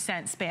 5%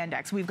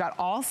 spandex. We've got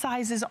all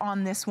sizes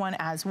on this one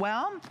as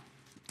well.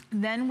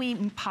 Then we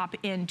pop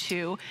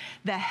into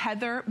the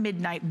Heather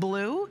Midnight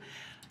Blue.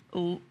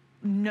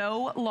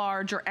 No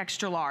large or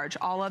extra large.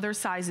 All other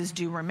sizes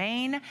do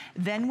remain.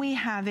 Then we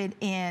have it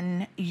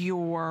in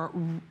your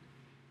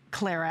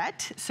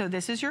claret. So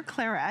this is your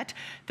claret.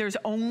 There's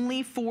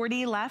only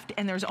 40 left,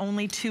 and there's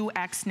only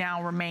 2X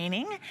now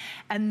remaining.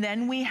 And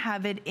then we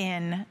have it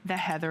in the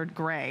heathered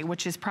gray,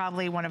 which is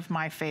probably one of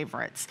my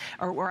favorites.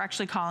 Or we're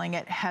actually calling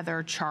it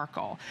Heather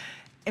Charcoal.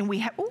 And we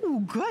have,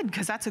 ooh, good,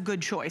 because that's a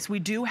good choice. We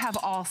do have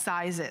all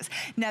sizes.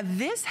 Now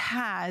this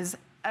has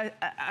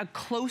a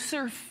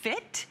closer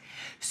fit.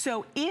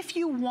 So if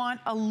you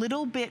want a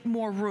little bit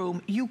more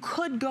room, you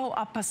could go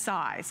up a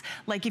size.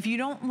 Like if you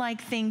don't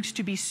like things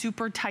to be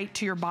super tight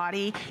to your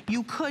body,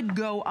 you could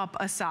go up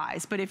a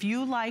size. But if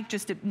you like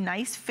just a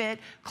nice fit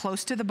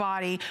close to the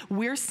body,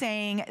 we're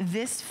saying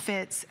this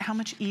fits, how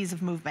much ease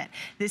of movement?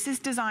 This is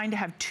designed to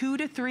have 2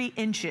 to 3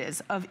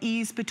 inches of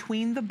ease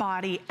between the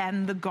body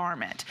and the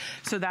garment.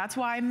 So that's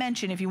why I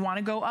mentioned if you want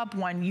to go up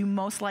one, you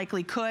most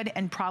likely could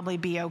and probably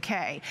be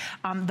okay.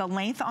 The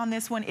length on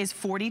this one is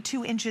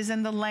 42 inches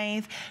in the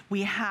length.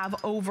 We have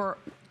over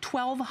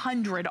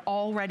 1,200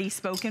 already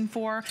spoken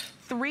for,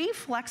 3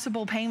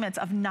 flexible payments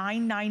of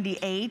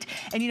 $9.98.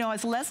 And you know,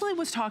 as Leslie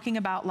was talking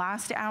about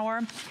last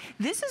hour,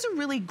 this is a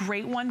really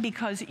great one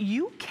because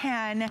you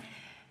can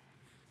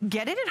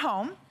get it at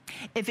home.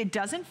 If it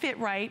doesn't fit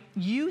right,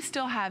 you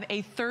still have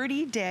a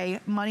 30-day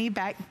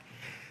money-back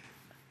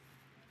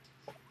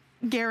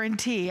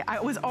guarantee. I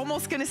was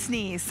almost gonna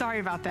sneeze. Sorry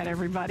about that,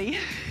 everybody.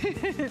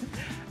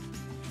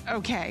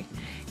 Okay.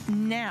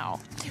 Now,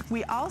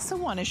 we also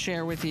want to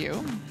share with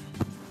you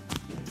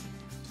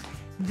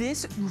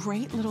this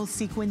great little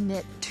sequin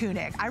knit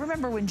tunic. I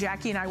remember when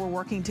Jackie and I were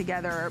working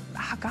together,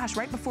 oh gosh,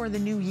 right before the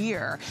new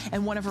year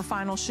and one of her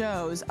final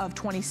shows of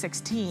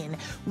 2016.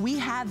 We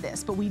had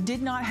this, but we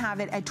did not have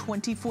it at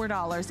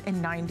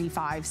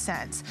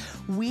 $24.95.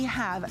 We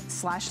have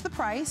slashed the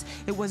price.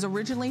 It was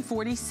originally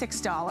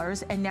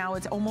 $46 and now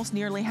it's almost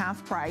nearly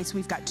half price.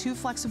 We've got 2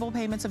 flexible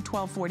payments of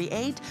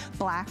 $12.48,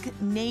 black,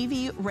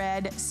 navy,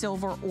 red,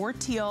 silver, or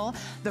teal.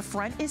 The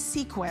front is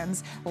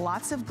sequins,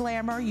 lots of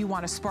glamour. You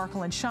want to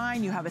sparkle and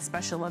shine. You have a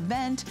special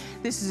event.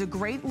 This is a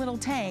great little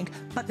tank,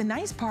 but the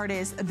nice part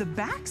is the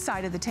back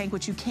side of the tank,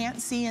 which you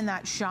can't see in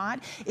that shot,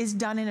 is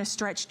done in a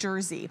stretch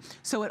jersey.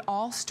 So it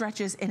all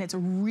stretches and it's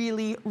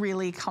really,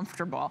 really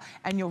comfortable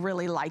and you'll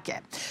really like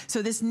it.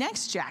 So this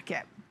next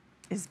jacket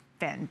is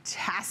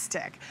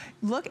fantastic.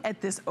 Look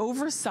at this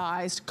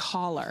oversized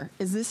collar.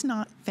 Is this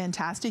not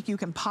fantastic? You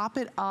can pop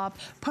it up,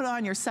 put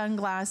on your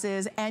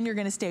sunglasses, and you're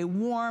gonna stay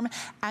warm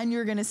and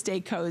you're gonna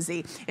stay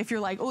cozy. If you're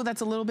like, oh,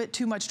 that's a little bit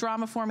too much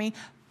drama for me,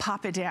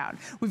 pop it down.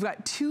 We've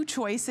got 2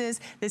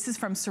 choices. This is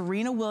from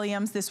Serena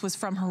Williams. This was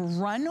from her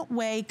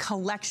runway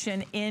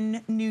collection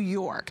in New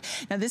York.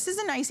 Now this is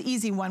a nice,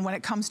 easy one when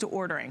it comes to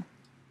ordering.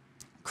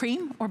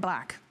 Cream or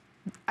black?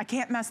 I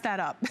can't mess that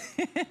up.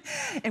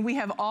 And we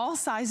have all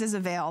sizes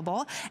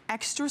available,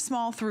 extra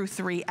small through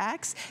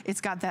 3X. It's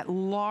got that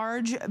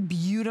large,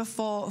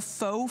 beautiful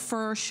faux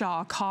fur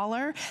shawl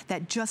collar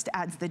that just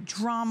adds the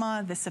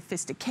drama, the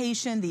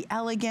sophistication, the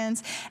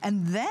elegance.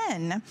 And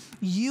then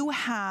you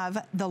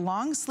have the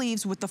long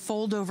sleeves with the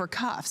fold over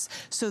cuffs.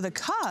 So the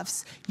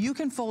cuffs you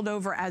can fold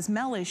over as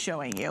Mel is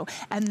showing you,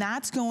 and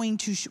that's going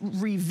to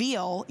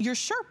reveal your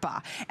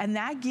Sherpa. And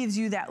that gives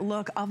you that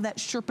look of that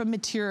Sherpa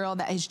material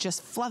that is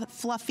just fluffy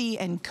fluffy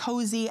and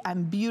cozy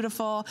and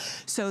beautiful.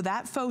 So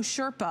that faux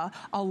Sherpa,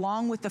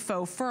 along with the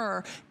faux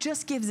fur,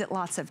 just gives it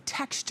lots of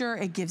texture.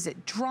 It gives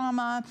it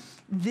drama.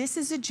 This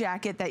is a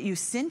jacket that you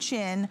cinch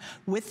in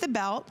with the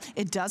belt.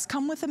 It does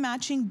come with a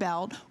matching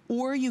belt,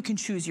 or you can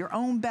choose your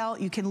own belt.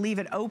 You can leave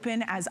it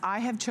open, as I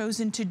have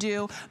chosen to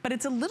do, but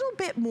it's a little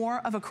bit more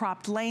of a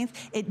cropped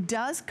length. It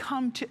does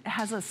come to,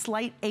 has a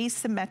slight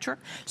asymmetric,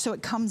 so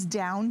it comes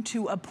down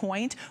to a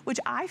point, which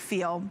I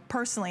feel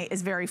personally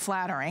is very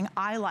flattering.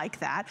 I like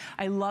that.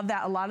 I love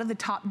that. A lot of the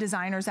top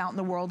designers out in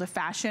the world of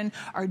fashion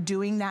are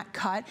doing that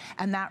cut,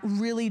 and that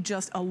really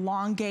just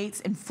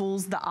elongates and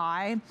fools the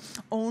eye.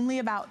 Only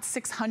about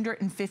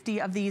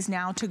 650 of these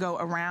now to go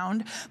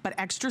around, but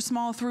extra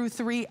small through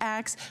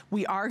 3X.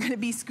 We are going to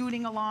be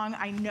scooting along.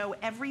 I know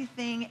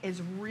everything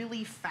is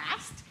really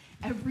fast.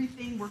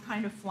 Everything we're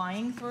kind of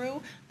flying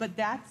through, but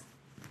that's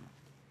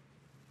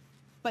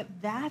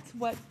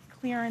what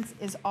clearance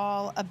is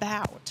all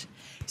about.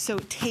 So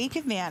take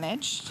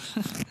advantage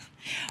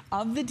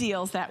of the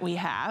deals that we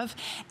have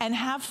and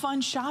have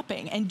fun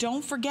shopping. And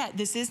don't forget,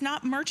 this is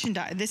not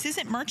merchandise. This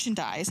isn't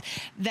merchandise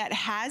that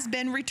has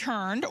been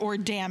returned or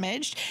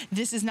damaged.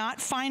 This is not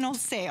final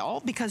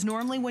sale, because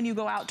normally when you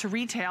go out to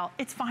retail,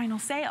 it's final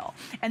sale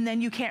and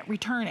then you can't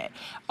return it.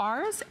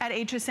 Ours at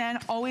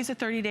HSN, always a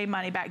 30-day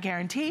money-back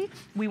guarantee.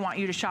 We want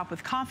you to shop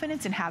with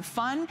confidence and have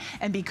fun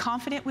and be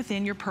confident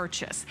within your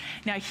purchase.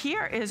 Now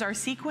here is our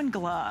sequin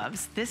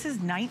gloves. This is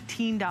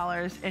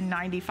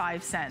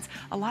 $19.95.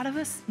 A lot of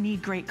us need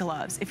great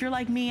gloves. If you're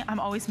like me, I'm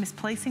always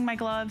misplacing my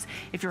gloves.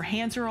 If your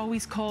hands are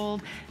always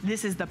cold,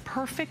 this is the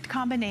perfect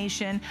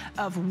combination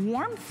of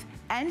warmth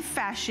and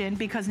fashion,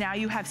 because now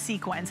you have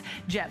sequins.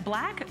 Jet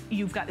black,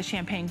 you've got the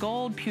champagne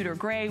gold, pewter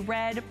gray,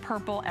 red,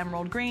 purple,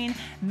 emerald green,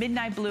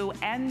 midnight blue,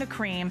 and the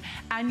cream.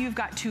 And you've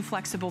got 2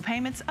 flexible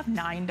payments of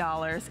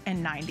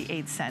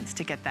 $9.98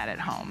 to get that at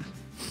home.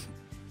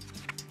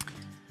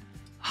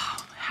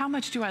 How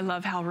much do I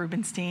love Hal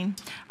Rubenstein?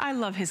 I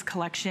love his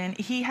collection.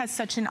 He has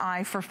such an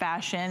eye for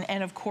fashion,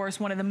 and of course,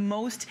 one of the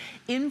most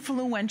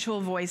influential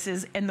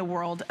voices in the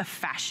world of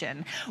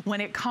fashion. When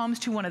it comes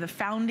to one of the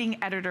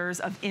founding editors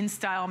of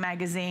InStyle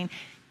magazine,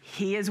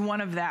 he is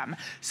one of them.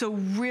 So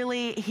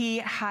really, he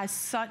has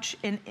such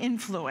an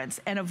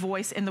influence and a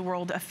voice in the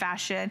world of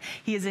fashion.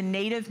 He is a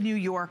native New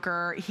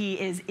Yorker. He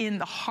is in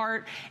the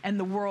heart and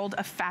the world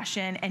of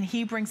fashion, and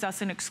he brings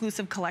us an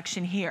exclusive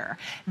collection here.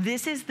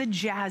 This is the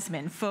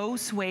Jasmine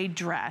faux suede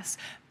dress.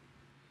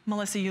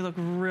 Melissa, you look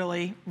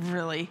really,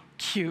 really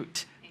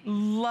cute.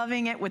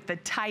 Loving it with the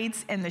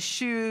tights and the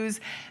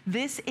shoes.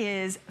 This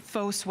is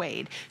faux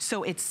suede,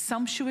 so it's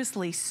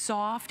sumptuously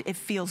soft. It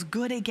feels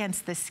good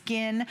against the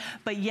skin,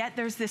 but yet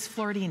there's this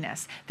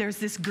flirtiness. There's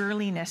this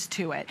girliness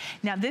to it.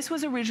 Now, this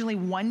was originally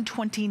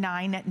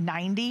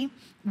 $129.90.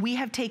 We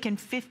have taken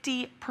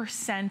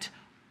 50%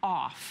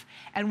 off,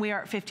 and we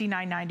are at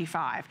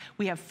 $59.95.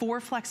 We have 4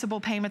 flexible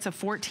payments of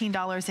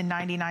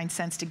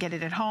 $14.99 to get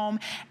it at home.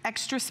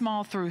 Extra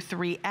small through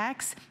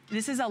 3X.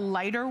 This is a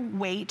lighter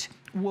weight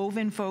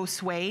woven faux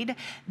suede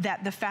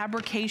that the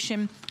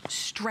fabrication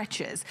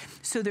stretches.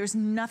 So there's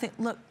nothing,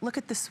 look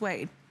at the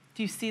suede.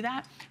 Do you see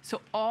that?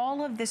 So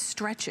all of this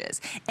stretches,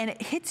 and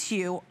it hits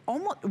you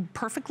almost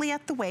perfectly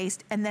at the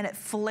waist, and then it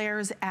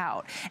flares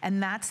out.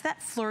 And that's that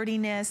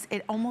flirtiness.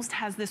 It almost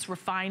has this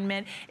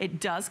refinement.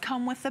 It does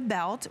come with a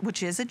belt,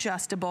 which is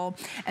adjustable,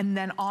 and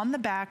then on the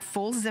back,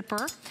 full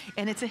zipper,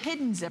 and it's a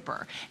hidden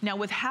zipper. Now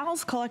with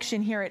Hal's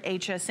collection here at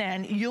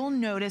HSN, you'll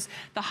notice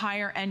the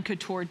higher end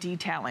couture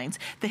detailings,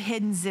 the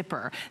hidden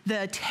zipper,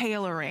 the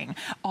tailoring,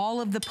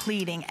 all of the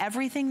pleating,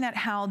 everything that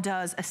Hal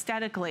does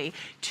aesthetically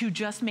to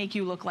just make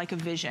you look like a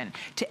vision,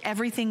 to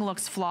everything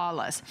looks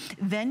flawless.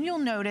 Then you'll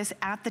notice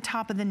at the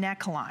top of the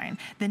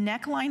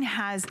neckline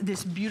has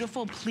this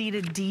beautiful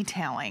pleated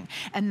detailing,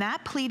 and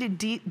that pleated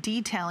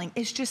detailing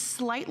is just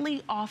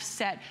slightly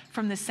offset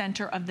from the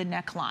center of the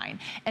neckline.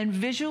 And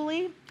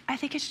visually, I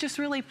think it's just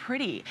really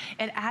pretty.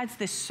 It adds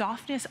this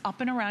softness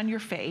up and around your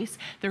face.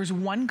 There's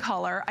one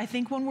color. I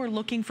think when we're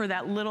looking for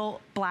that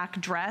little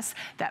black dress,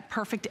 that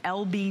perfect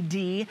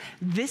LBD,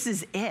 this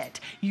is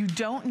it. You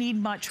don't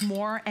need much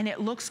more, and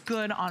it looks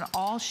good on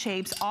all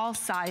shapes, all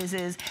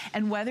sizes,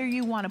 and whether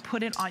you want to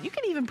put it on, you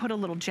can even put a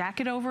little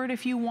jacket over it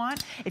if you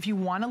want. If you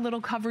want a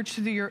little coverage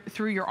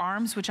through your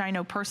arms, which I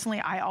know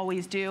personally I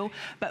always do,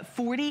 but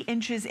 40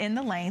 inches in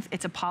the length.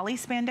 It's a poly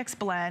spandex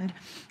blend.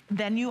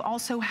 Then you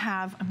also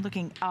have, I'm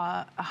looking,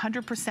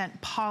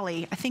 100%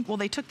 poly. I think, well,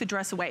 they took the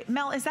dress away.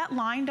 Mel, is that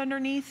lined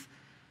underneath?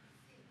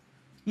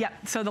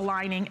 Yep, so the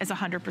lining is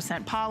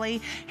 100%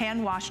 poly.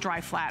 Hand wash,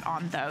 dry flat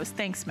on those.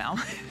 Thanks, Mel.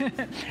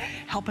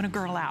 Helping a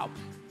girl out.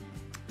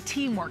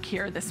 Teamwork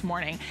here this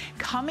morning.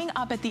 Coming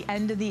up at the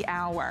end of the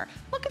hour,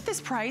 look at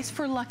this price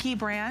for Lucky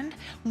Brand.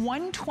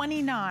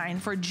 $129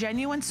 for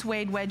genuine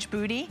suede wedge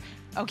booty.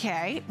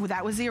 Okay, well,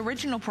 that was the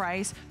original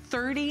price,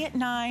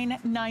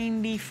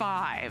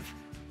 $39.95.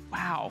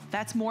 Wow,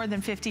 that's more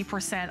than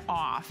 50%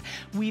 off.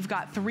 We've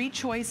got 3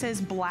 choices,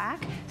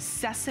 black,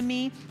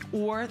 sesame,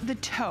 or the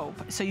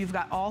taupe. So you've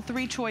got all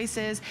 3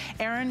 choices.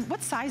 Erin,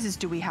 what sizes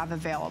do we have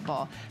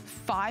available?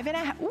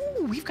 5.5,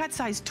 ooh, we've got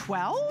size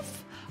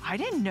 12? I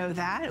didn't know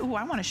that. Ooh,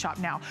 I want to shop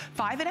now.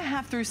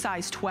 5.5 through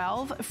size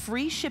 12,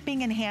 free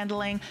shipping and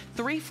handling,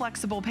 3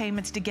 flexible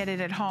payments to get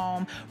it at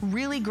home.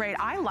 Really great.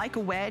 I like a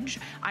wedge.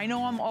 I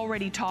know I'm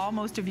already tall.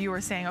 Most of you are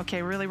saying,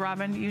 okay, really,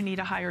 Robin, you need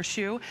a higher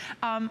shoe.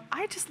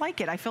 I just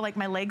like it. I feel like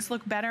my legs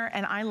look better,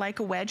 and I like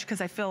a wedge because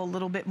I feel a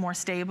little bit more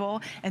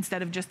stable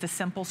instead of just a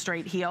simple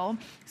straight heel.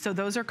 So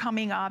those are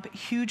coming up.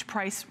 Huge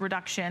price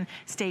reduction.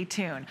 Stay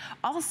tuned.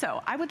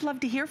 Also, I would love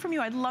to hear from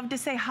you. I'd love to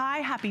say hi.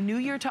 Happy New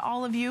Year to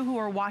all of you who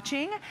are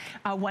watching.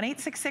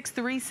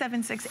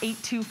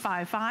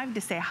 1-866-376-8255 to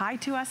say hi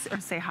to us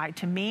or say hi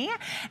to me.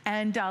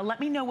 And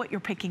let me know what you're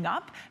picking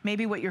up,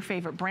 maybe what your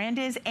favorite brand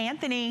is.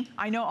 Anthony,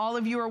 I know all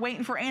of you are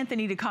waiting for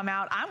Anthony to come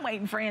out. I'm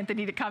waiting for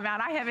Anthony to come out.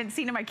 I haven't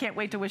seen him. I can't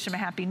wait to wish him a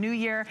Happy New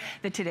Year.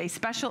 The Today's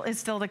Special is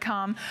still to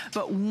come.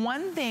 But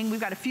one thing,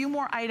 we've got a few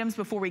more items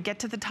before we get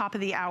to the top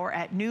of the hour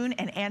at noon,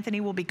 and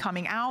Anthony will be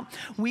coming out.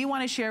 We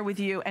want to share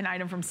with you an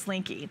item from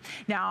Slinky.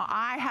 Now,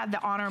 I had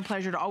the honor and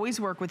pleasure to always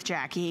work with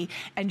Jackie,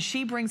 and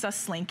she brings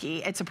us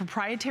Slinky. It's a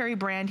proprietary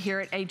brand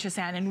here at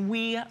HSN, and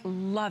we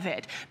love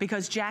it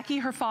because Jackie,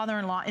 her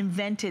father-in-law,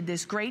 invented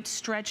this great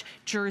stretch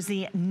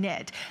jersey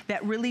knit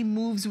that really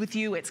moves with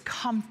you. It's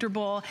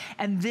comfortable,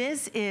 and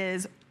this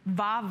is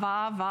va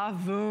va va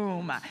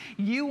voom.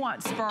 You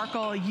want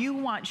sparkle, you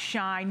want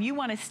shine, you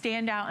want to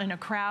stand out in a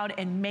crowd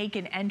and make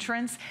an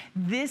entrance.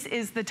 This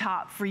is the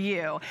top for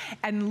you.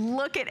 And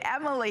look at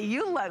Emily,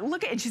 you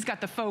look at, and she's got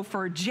the faux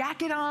fur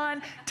jacket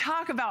on.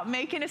 Talk about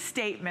making a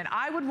statement.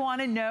 I would want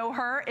to know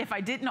her if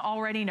I didn't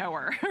already know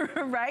her,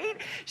 right?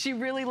 She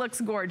really looks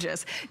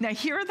gorgeous. Now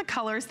here are the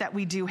colors that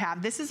we do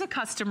have. This is a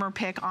customer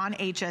pick on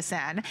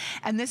HSN,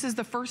 and this is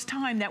the first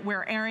time that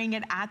we're airing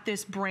it at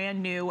this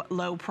brand new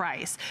low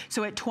price.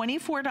 So at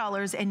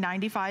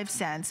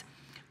 $24.95.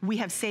 We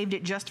have saved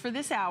it just for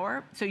this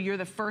hour, so you're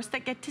the first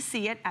that get to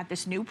see it at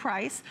this new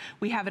price.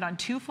 We have it on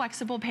 2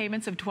 flexible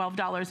payments of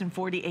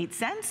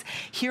 $12.48.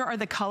 Here are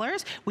the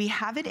colors. We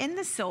have it in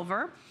the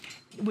silver,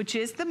 which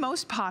is the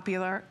most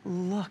popular.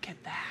 Look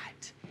at that.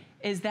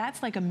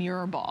 That's like a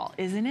mirror ball,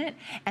 isn't it?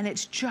 And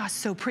it's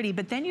just so pretty.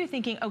 But then you're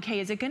thinking, okay,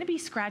 is it gonna be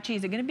scratchy?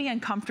 Is it gonna be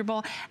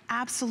uncomfortable?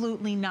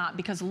 Absolutely not,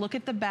 because look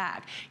at the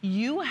back.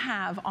 You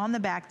have on the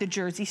back the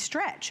jersey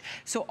stretch.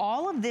 So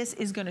all of this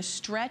is gonna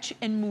stretch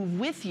and move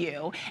with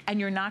you,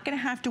 and you're not gonna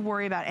have to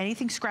worry about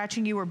anything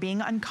scratching you or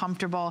being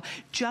uncomfortable.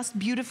 Just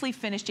beautifully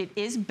finished. It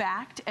is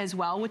backed as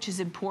well, which is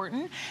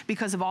important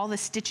because of all the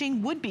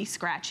stitching would be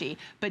scratchy.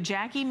 But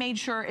Jackie made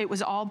sure it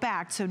was all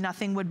backed so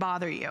nothing would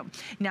bother you.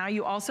 Now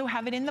you also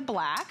have it in the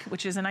black,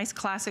 which is a nice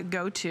classic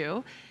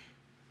go-to.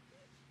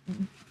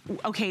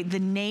 Okay, the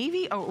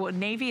navy, oh, well,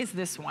 navy is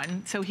this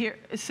one. So here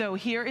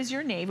is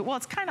your navy. Well,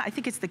 it's kind of, I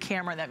think it's the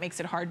camera that makes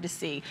it hard to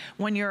see.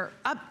 When you're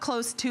up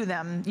close to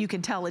them, you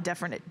can tell a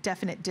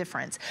definite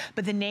difference.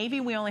 But the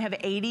navy, we only have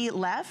 80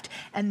 left,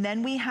 and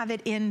then we have it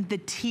in the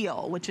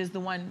teal, which is the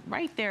one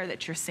right there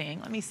that you're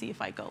seeing. Let me see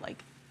if I go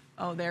like,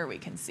 oh, there we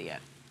can see it.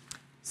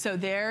 So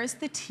there's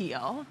the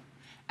teal.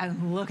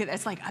 And look at it,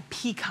 it's like a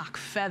peacock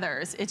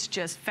feathers. It's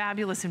just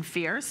fabulous and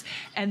fierce.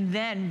 And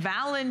then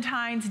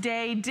Valentine's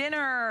Day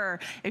dinner.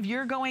 If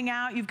you're going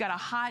out, you've got a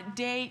hot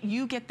date,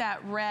 you get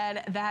that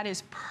red, that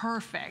is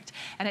perfect.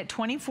 And at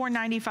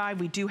 $24.95,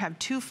 we do have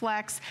 2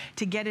 flex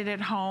to get it at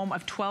home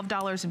of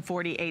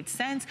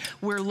 $12.48.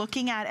 We're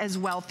looking at as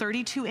well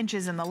 32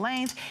 inches in the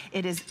length.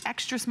 It is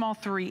extra small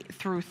through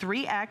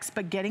 3X,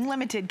 but getting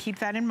limited, keep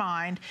that in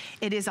mind.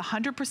 It is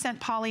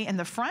 100% poly in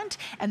the front,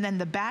 and then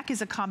the back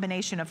is a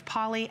combination of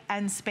poly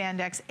and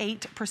spandex, 8%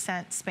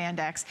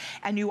 spandex.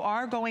 And you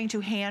are going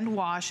to hand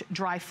wash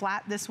dry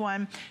flat this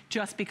one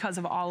just because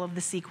of all of the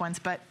sequence,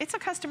 but it's a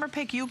customer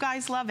pick. You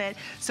guys love it.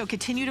 So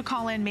continue to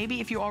call in. Maybe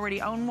if you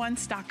already own one,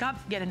 stock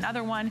up, get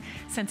another one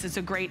since it's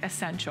a great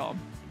essential.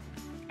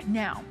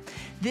 Now,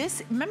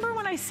 this, remember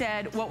when I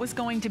said what was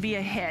going to be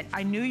a hit?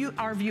 I knew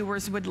our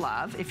viewers would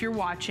love, if you're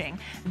watching,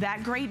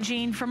 that great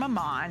jean from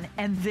Amon,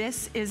 and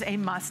this is a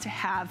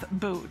must-have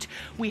boot.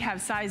 We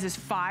have sizes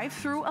 5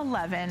 through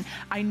 11.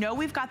 I know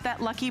we've got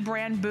that Lucky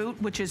Brand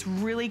boot, which is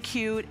really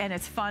cute and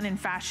it's fun and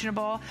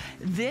fashionable.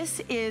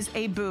 This is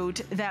a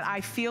boot that I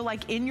feel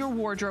like in your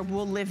wardrobe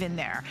will live in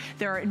there.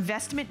 There are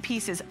investment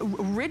pieces.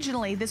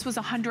 Originally, this was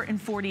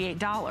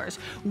 $148.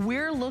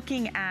 We're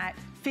looking at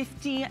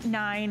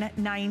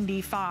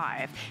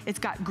 $59.95. It's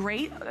got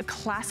great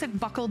classic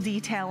buckle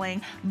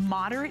detailing,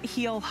 moderate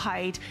heel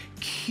height,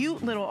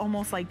 cute little,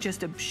 almost like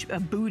just a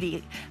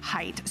booty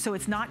height. So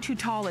it's not too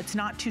tall, it's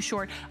not too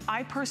short.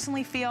 I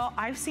personally feel,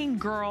 I've seen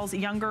girls,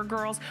 younger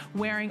girls,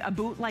 wearing a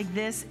boot like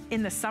this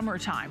in the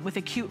summertime with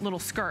a cute little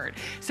skirt.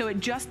 So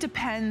it just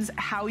depends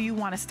how you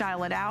want to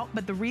style it out.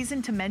 But the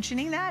reason to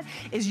mentioning that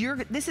is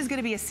this is going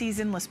to be a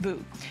seasonless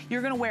boot.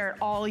 You're going to wear it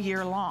all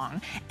year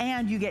long,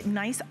 and you get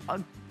nice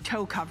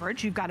toe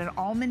coverage. You've got an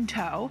almond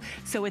toe,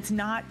 so it's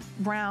not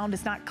round,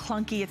 it's not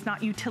clunky, it's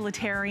not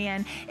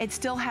utilitarian. It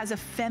still has a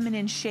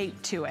feminine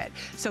shape to it.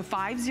 So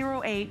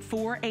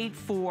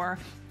 508-484.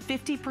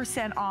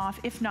 50% off,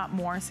 if not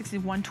more,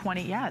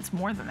 6120, yeah, it's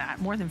more than that,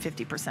 more than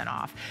 50%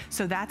 off.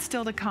 So that's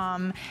still to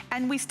come.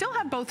 And we still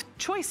have both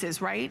choices,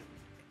 right?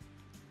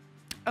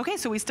 Okay,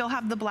 so we still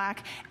have the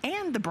black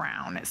and the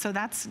brown. So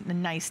that's a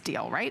nice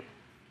deal, right?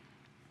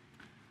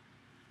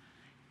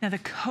 Now the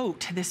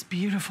coat, this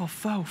beautiful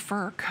faux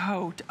fur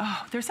coat.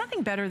 Oh, there's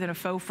nothing better than a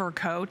faux fur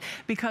coat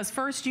because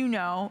first, you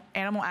know,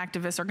 animal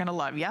activists are gonna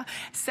love you.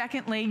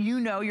 Secondly, you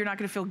know you're not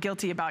gonna feel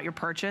guilty about your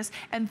purchase.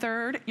 And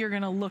third, you're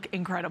gonna look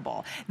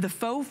incredible. The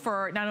faux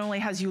fur not only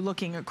has you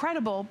looking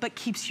incredible, but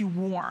keeps you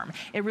warm.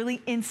 It really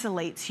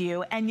insulates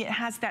you and it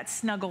has that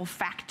snuggle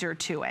factor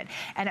to it.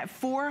 And at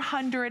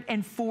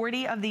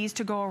 440 of these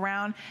to go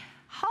around,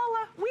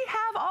 holla, we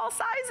have all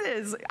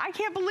sizes. I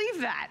can't believe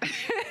that.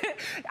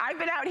 I've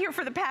been out here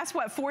for the past,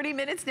 what, 40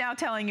 minutes now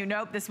telling you,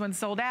 nope, this one's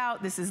sold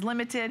out, this is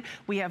limited.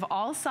 We have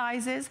all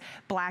sizes.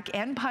 Black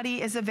and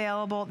putty is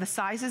available. The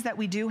sizes that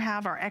we do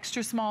have are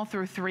extra small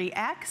through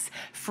 3X,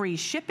 free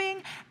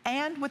shipping,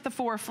 and with the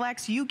 4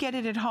 Flex, you get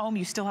it at home.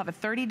 You still have a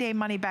 30-day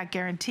money-back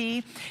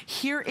guarantee.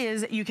 Here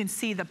is, you can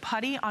see the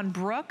putty on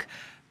Brooke.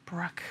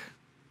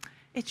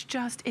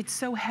 It's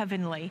so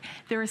heavenly.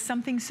 There is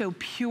something so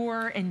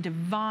pure and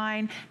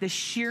divine. The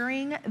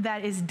shearing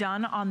that is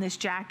done on this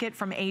jacket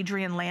from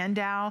Adrienne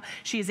Landau.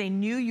 She is a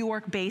New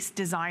York-based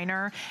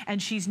designer, and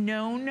she's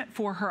known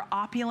for her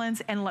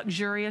opulence and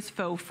luxurious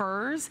faux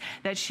furs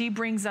that she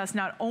brings us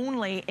not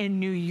only in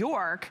New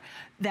York,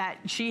 that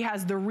she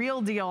has the real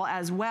deal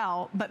as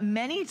well, but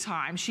many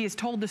times she has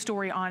told the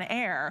story on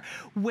air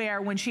where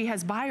when she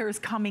has buyers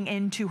coming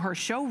into her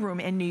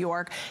showroom in New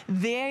York,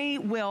 they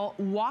will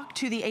walk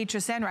to the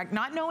HSN rack,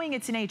 not knowing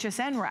it's an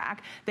HSN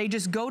rack. They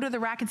just go to the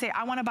rack and say,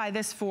 I wanna buy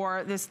this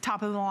for this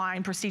top of the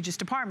line prestigious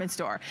department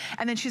store.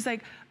 And then she's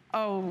like,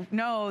 oh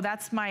no,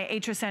 that's my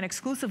HSN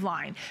exclusive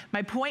line.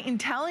 My point in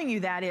telling you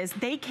that is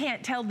they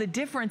can't tell the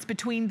difference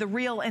between the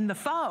real and the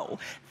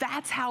faux.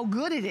 That's how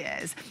good it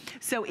is.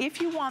 So if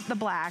you want the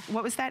black,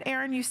 what was that,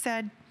 Erin, you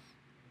said?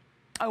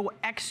 Oh,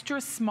 extra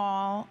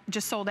small,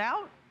 just sold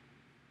out?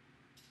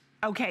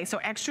 Okay, so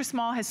extra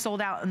small has sold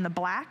out in the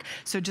black.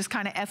 So just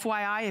kind of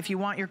FYI, if you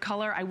want your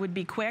color, I would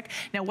be quick.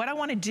 Now what I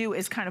wanna do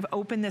is kind of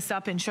open this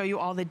up and show you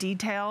all the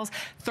details.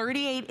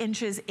 38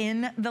 inches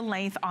in the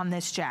length on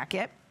this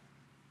jacket.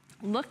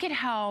 Look at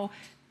how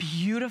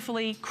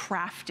beautifully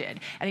crafted.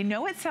 And I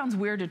know it sounds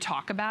weird to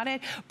talk about it,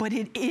 but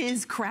it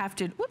is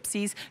crafted,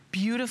 whoopsies,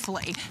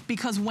 beautifully.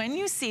 Because when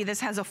you see,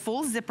 this has a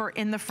full zipper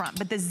in the front,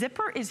 but the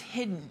zipper is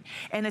hidden.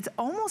 And it's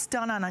almost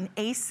done on an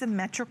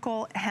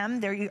asymmetrical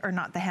hem. There you, or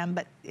not the hem,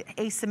 but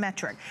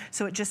asymmetric.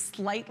 So it just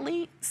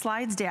slightly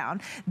slides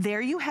down. There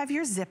you have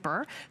your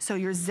zipper. So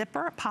your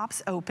zipper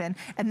pops open,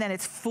 and then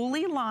it's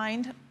fully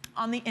lined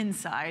on the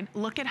inside.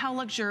 Look at how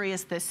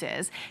luxurious this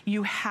is.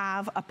 You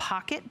have a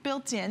pocket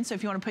built in, so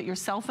if you want to put your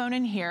cell phone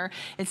in here,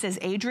 it says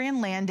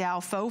Adrienne Landau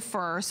faux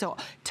fur, so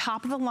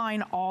top of the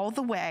line all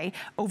the way.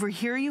 Over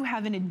here you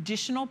have an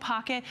additional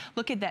pocket.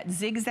 Look at that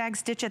zigzag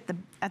stitch at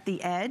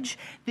the edge.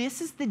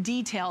 This is the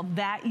detail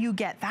that you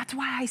get. That's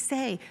why I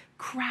say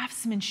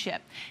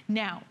craftsmanship.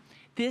 Now,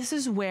 this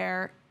is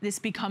where this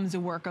becomes a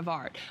work of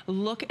art.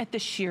 Look at the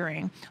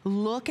shearing.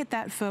 Look at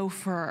that faux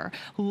fur.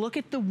 Look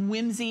at the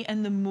whimsy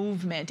and the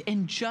movement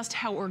and just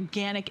how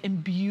organic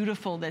and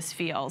beautiful this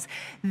feels.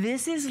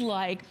 This is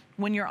like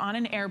when you're on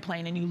an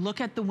airplane and you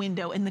look at the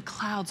window and the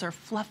clouds are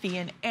fluffy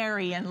and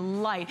airy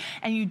and light,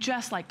 and you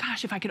just like,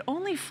 gosh, if I could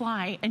only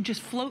fly and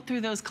just float through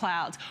those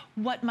clouds,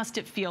 what must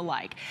it feel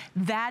like?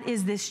 That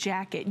is this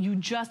jacket.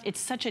 It's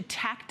such a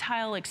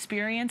tactile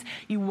experience.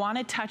 You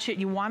wanna touch it,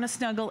 you wanna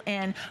snuggle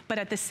in, but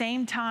at the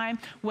same time,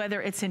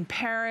 whether it's in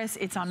Paris,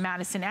 it's on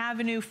Madison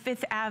Avenue,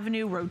 5th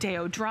Avenue,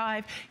 Rodeo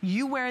Drive,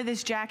 you wear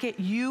this jacket,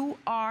 you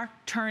are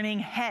turning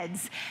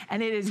heads,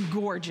 and it is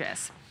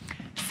gorgeous.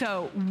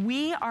 So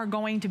we are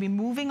going to be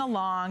moving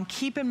along.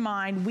 Keep in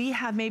mind, we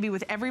have maybe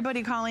with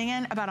everybody calling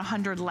in about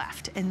 100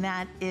 left, and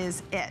that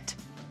is it.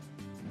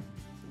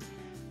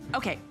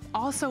 Okay,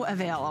 also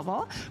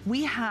available,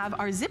 we have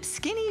our zip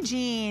skinny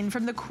jean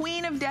from the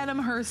queen of denim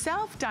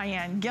herself,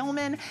 Diane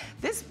Gilman.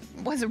 This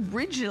was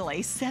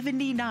originally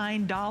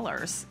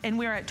 $79, and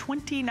we're at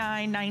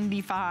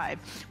 $29.95.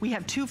 We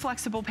have 2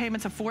 flexible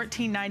payments of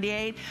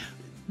 $14.98.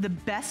 The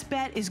best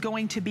bet is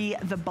going to be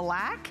the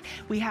black.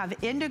 We have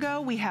indigo,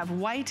 we have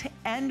white,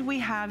 and we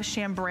have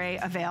chambray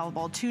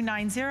available.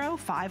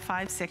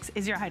 290556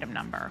 is your item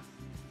number.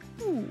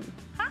 Ooh,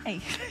 hi.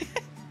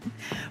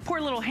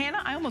 Poor little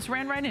Hannah, I almost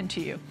ran right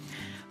into you.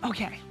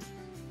 Okay.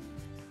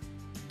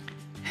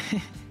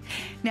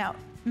 Now,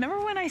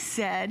 remember when I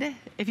said,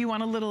 if you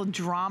want a little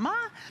drama,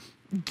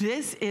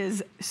 This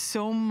is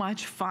so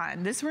much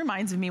fun. This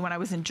reminds me when I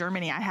was in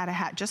Germany, I had a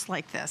hat just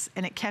like this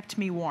and it kept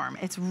me warm.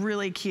 It's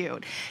really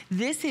cute.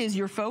 This is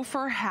your faux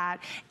fur hat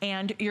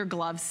and your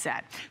gloves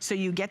set. So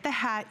you get the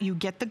hat, you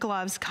get the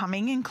gloves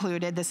coming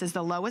included. This is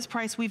the lowest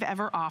price we've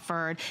ever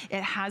offered.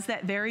 It has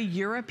that very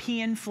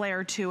European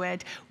flair to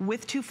it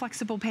with 2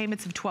 flexible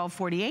payments of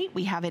 $12.48.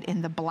 We have it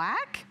in the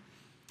black.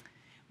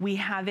 We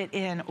have it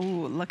in,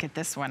 ooh, look at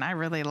this one. I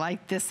really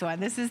like this one.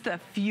 This is the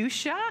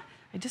fuchsia.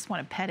 I just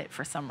want to pet it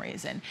for some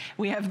reason.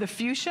 We have the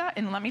fuchsia,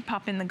 and let me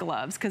pop in the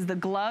gloves, because the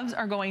gloves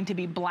are going to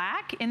be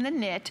black in the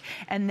knit,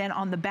 and then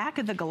on the back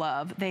of the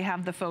glove, they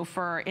have the faux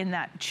fur in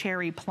that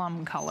cherry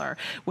plum color,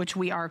 which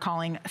we are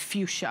calling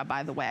fuchsia,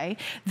 by the way.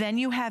 Then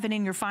you have it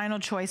in your final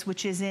choice,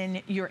 which is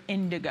in your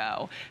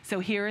indigo.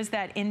 So here is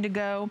that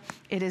indigo.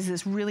 It is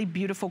this really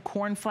beautiful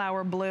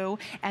cornflower blue,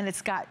 and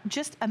it's got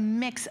just a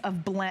mix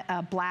of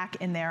black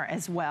in there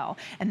as well.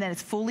 And then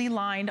it's fully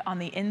lined on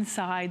the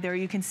inside. There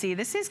you can see,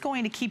 this is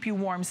going to keep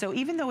you warm. So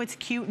even though it's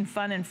cute and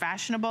fun and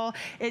fashionable,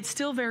 it's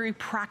still very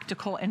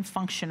practical and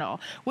functional.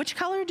 Which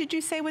color did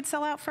you say would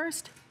sell out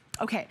first?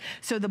 Okay,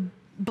 so the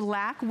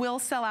black will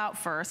sell out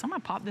first. I'm gonna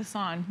pop this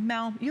on.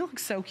 Mel, you look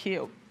so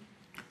cute.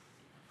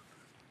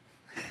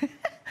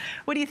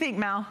 What do you think,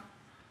 Mel?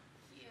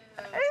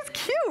 It's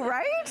cute,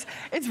 right?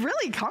 It's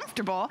really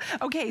comfortable.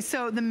 Okay,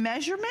 so the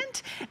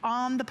measurement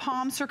on the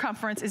palm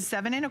circumference is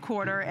 7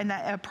 1/4, and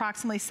that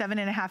approximately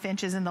 7.5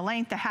 inches in the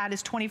length. The hat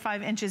is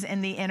 25 inches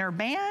in the inner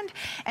band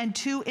and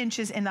 2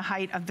 inches in the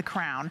height of the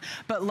crown.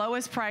 But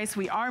lowest price,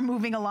 we are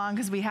moving along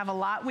because we have a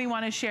lot we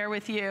want to share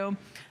with you.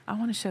 I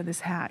want to show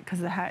this hat because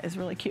the hat is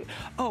really cute.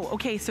 Oh,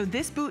 okay, so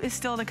this boot is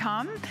still to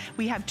come.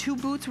 We have 2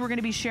 boots we're going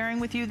to be sharing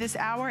with you this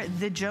hour,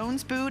 the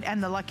Jones boot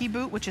and the Lucky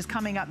boot, which is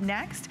coming up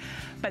next.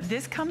 But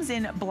this comes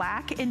in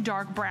black and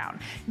dark brown.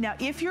 Now,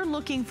 if you're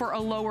looking for a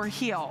lower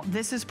heel,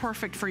 this is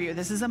perfect for you.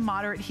 This is a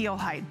moderate heel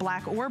height.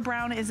 Black or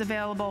brown is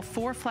available,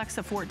 4 flex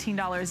of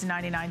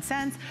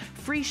 $14.99,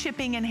 free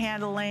shipping and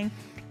handling.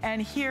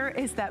 And here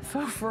is that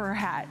faux fur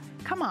hat.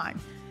 Come on,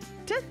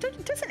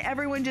 doesn't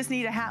everyone just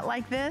need a hat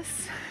like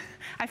this?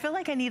 I feel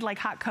like I need like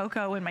hot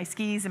cocoa and my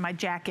skis and my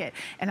jacket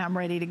and I'm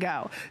ready to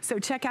go. So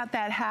check out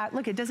that hat.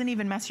 Look, it doesn't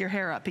even mess your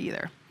hair up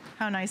either.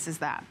 How nice is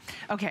that?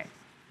 Okay.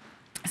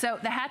 So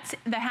the hat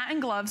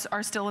and gloves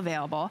are still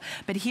available,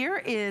 but here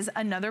is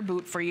another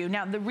boot for you.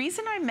 Now, the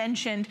reason I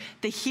mentioned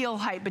the heel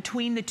height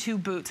between the 2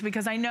 boots,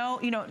 because I know,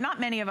 not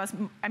many of us,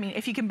 I mean,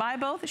 if you can buy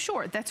both,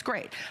 sure, that's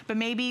great. But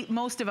maybe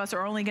most of us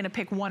are only gonna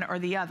pick one or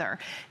the other.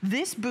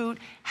 This boot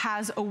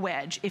has a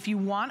wedge. If you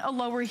want a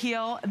lower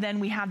heel, then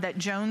we have that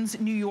Jones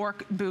New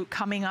York boot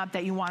coming up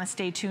that you wanna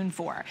stay tuned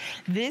for.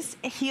 This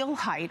heel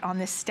height on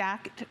this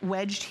stacked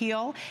wedged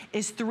heel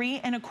is 3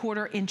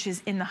 1/4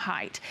 inches in the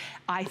height.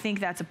 I think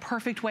that's a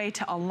perfect way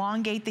to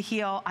elongate the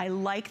heel. I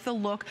like the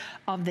look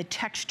of the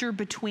texture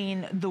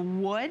between the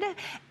wood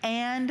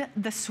and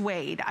the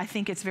suede. I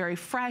think it's very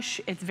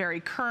fresh, it's very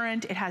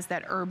current, it has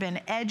that urban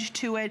edge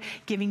to it,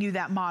 giving you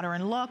that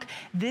modern look.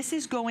 This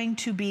is going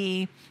to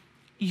be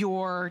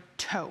your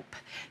taupe.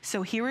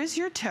 So here is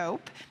your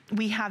taupe.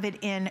 We have it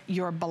in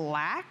your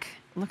black.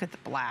 Look at the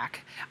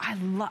black.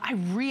 I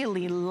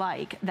really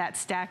like that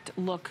stacked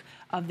look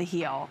of the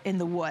heel in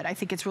the wood. I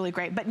think it's really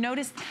great. But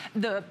notice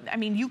I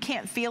mean, you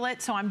can't feel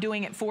it, so I'm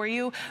doing it for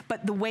you,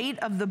 but the weight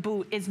of the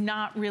boot is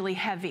not really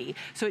heavy.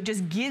 So it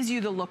just gives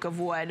you the look of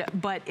wood,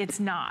 but it's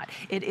not.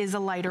 It is a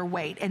lighter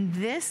weight. And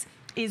this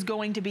is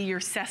going to be your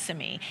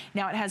sesame.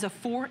 Now it has a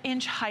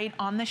 4-inch height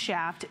on the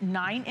shaft,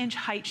 9-inch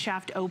height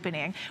shaft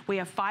opening. We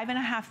have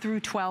 5.5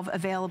 through 12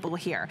 available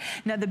here.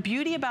 Now the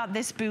beauty about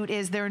this boot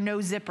is there are no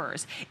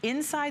zippers.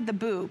 Inside the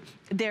boot,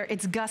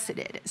 it's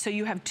gusseted. So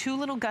you have 2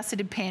 little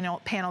gusseted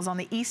panels on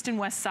the east and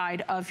west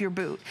side of your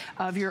boot,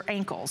 of your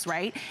ankles,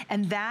 right?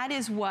 And that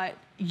is what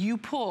you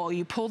pull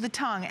the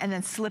tongue and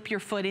then slip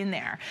your foot in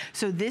there.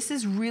 So this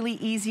is really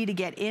easy to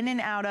get in and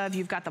out of.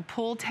 You've got the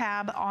pull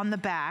tab on the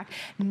back,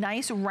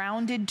 nice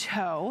rounded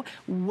toe,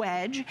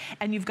 wedge,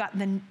 and you've got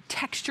the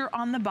texture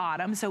on the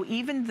bottom. So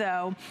even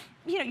though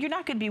you're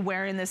not gonna be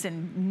wearing this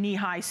in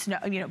knee-high snow,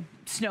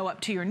 snow up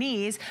to your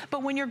knees,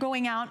 but when you're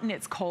going out and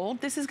it's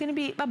cold, this is gonna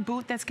be a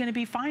boot that's gonna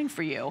be fine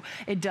for you.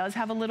 It does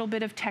have a little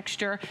bit of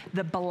texture.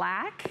 The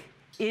black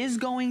is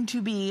going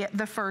to be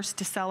the first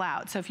to sell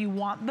out. So if you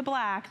want the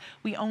black,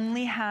 we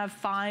only have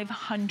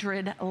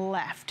 500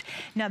 left.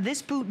 Now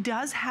this boot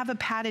does have a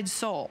padded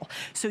sole.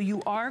 So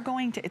you are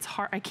going to, it's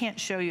hard, I can't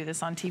show you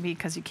this on TV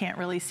because you can't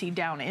really see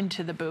down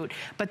into the boot,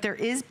 but there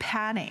is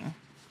padding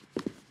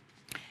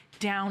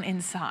down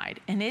inside,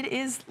 and it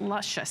is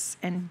luscious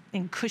and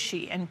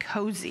cushy and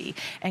cozy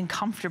and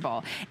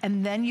comfortable.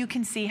 And then you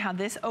can see how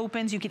this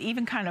opens. You could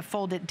even kind of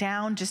fold it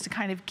down just to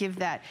kind of give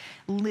that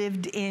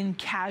lived-in,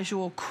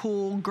 casual,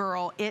 cool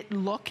girl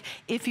look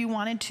if you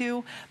wanted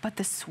to. But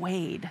the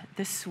suede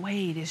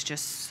is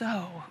just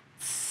so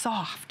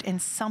soft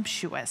and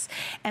sumptuous.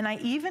 And I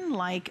even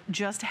like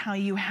just how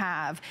you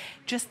have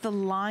just the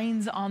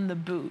lines on the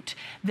boot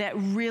that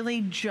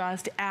really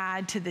just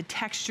add to the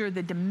texture,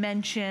 the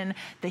dimension,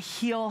 the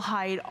heel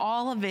height.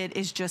 All of it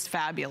is just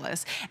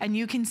fabulous. And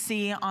you can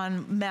see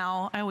on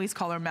Mel, I always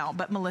call her Mel,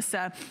 but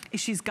Melissa,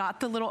 she's got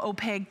the little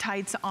opaque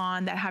tights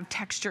on that have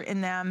texture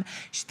in them.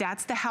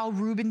 That's the Hal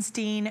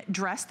Rubinstein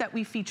dress that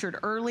we featured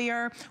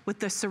earlier with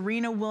the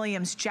Serena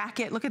Williams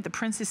jacket. Look at the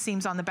princess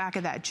seams on the back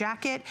of that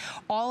jacket.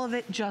 All of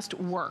it just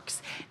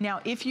works.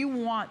 Now, if you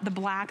want the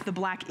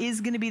black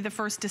is gonna be the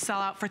first to sell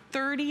out for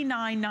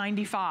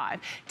 $39.95.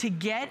 To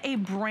get a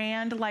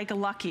brand like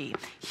Lucky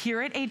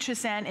here at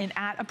HSN and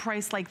at a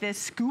price like this,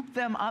 scoop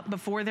them up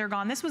before they're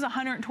gone. This was a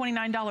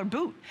 $129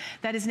 boot.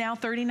 That is now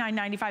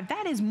 $39.95.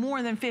 That is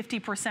more than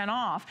 50%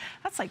 off.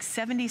 That's like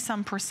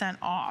 70-some%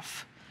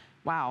 off.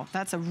 Wow,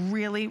 that's a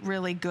really,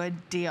 really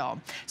good deal.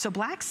 So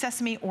black,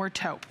 sesame, or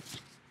taupe.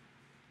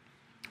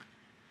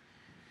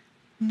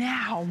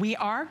 Now, we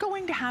are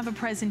going to have a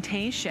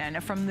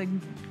presentation from the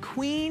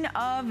queen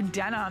of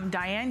denim,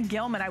 Diane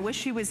Gilman. I wish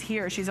she was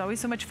here. She's always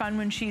so much fun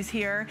when she's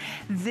here.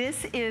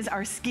 This is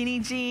our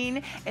skinny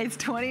jean. It's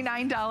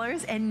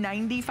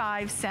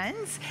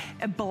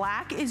 $29.95.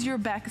 Black is your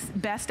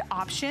best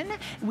option.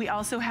 We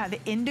also have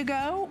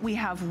indigo, we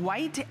have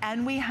white,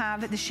 and we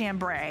have the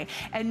chambray.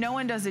 And no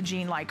one does a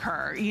jean like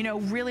her. You know,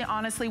 really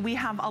honestly, we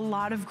have a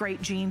lot of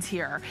great jeans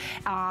here.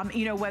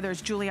 You know, whether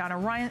it's Juliana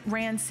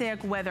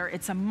Rancic, whether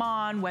it's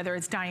Amon, whether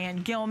it's Diane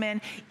Gilman,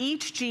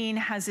 each jean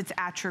has its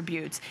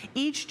attributes.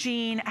 Each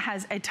jean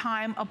has a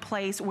time, a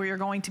place where you're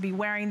going to be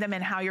wearing them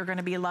and how you're going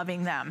to be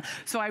loving them.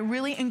 So I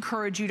really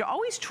encourage you to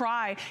always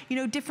try, you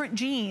know, different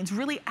jeans,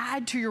 really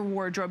add to your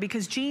wardrobe,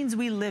 because jeans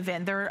we live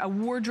in. They're a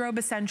wardrobe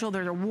essential,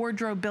 they're a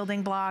wardrobe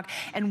building block,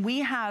 and we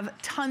have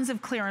tons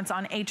of clearance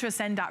on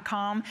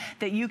hsn.com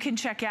that you can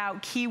check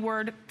out,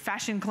 keyword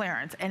fashion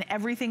clearance, and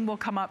everything will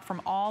come up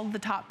from all the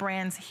top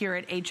brands here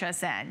at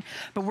HSN.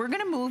 But we're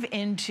gonna move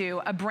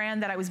into a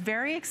brand that I was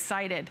very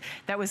excited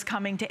that was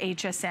coming to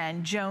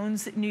HSN,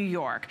 Jones, New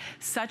York.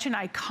 Such an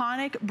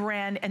iconic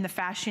brand in the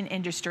fashion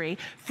industry.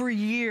 For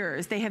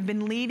years, they have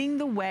been leading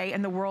the way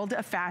in the world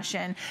of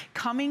fashion,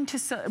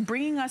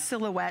 bringing us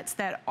silhouettes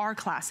that are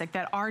classic,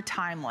 that are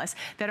timeless,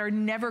 that are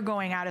never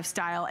going out of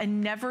style,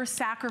 and never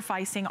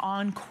sacrificing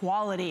on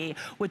quality,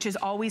 which is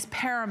always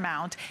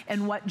paramount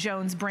in what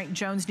Jones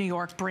New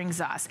York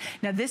brings us.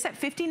 Now this at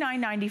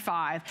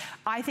 $59.95,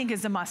 I think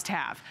is a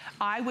must-have.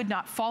 I would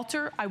not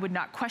falter, I would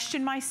not question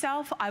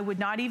myself, I would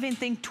not even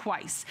think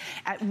twice.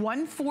 At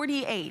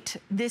 $148,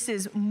 this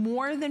is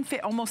more than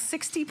almost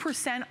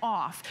 60%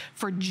 off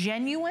for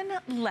genuine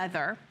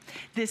leather.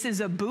 This is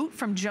a boot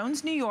from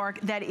Jones, New York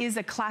that is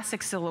a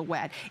classic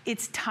silhouette.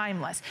 It's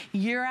timeless.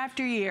 Year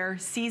after year,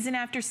 season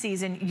after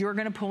season, you're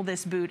gonna pull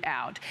this boot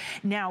out.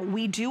 Now,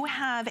 we do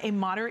have a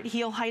moderate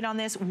heel height on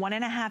this,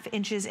 1.5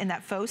 inches in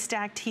that faux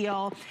stacked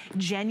heel,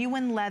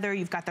 genuine leather.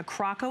 You've got the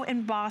Croco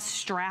embossed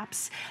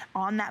straps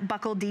on that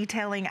buckle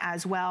detailing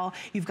as well.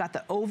 You've got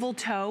the oval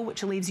toe,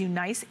 which leaves you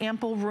nice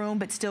ample room,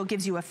 but still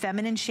gives you a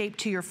feminine shape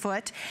to your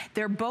foot.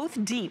 They're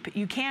both deep.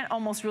 You can't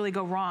almost really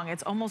go wrong.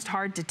 It's almost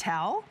hard to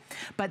tell,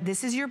 but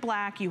this is your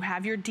black. You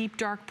have your deep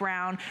dark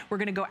brown. We're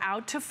gonna go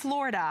out to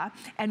Florida,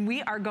 and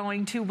we are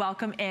going to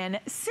welcome in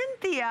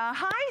Cynthia.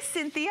 Hi,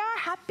 Cynthia.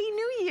 Happy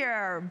New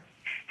Year.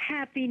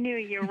 Happy New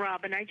Year,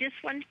 Robin. I just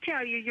want to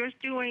tell you, you're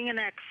doing an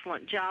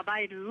excellent job.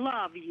 I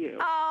love you.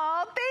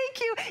 Oh, thank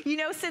you. You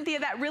know, Cynthia,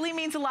 that really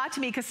means a lot to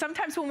me, because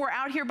sometimes when we're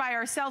out here by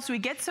ourselves, we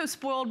get so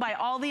spoiled by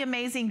all the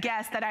amazing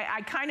guests that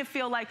I kind of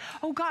feel like,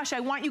 oh gosh, I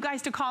want you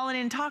guys to call in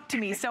and talk to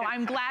me. So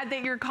I'm glad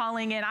that you're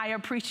calling in. I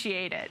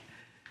appreciate it.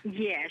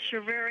 Yes,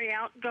 you're very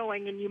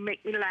outgoing, and you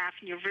make me laugh,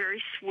 and you're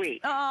very sweet.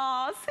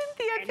 Oh,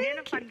 Cynthia, and then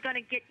if I'm going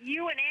to get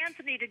you and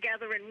Anthony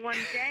together in one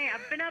day,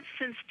 I've been up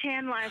since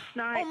 10 last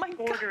night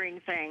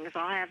ordering things,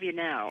 I'll have you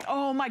know.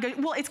 Oh, my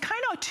God. Well, it's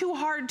kind of too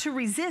hard to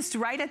resist,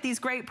 right, at these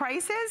great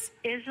prices?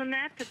 Isn't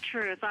that the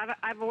truth?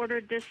 I've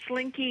ordered this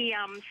slinky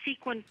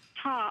sequin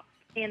top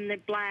in the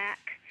black,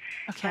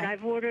 but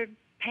I've ordered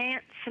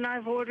pants, and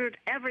I've ordered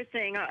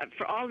everything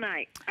for all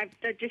night. I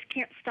just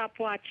can't stop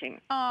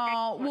watching.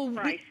 Oh, well,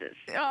 prices.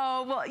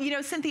 Well, you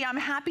know, Cynthia, I'm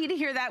happy to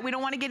hear that. We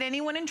don't want to get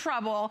anyone in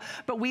trouble,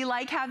 but we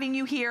like having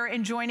you here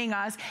and joining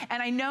us.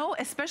 And I know,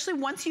 especially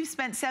once you've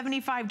spent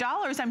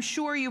 $75, I'm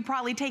sure you're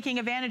probably taking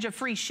advantage of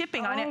free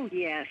shipping on it. Oh,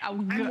 yes.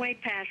 I'm way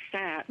past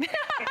that.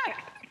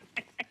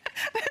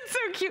 That's so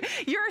cute.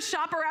 You're a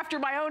shopper after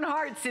my own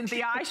heart,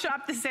 Cynthia. I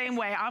shop the same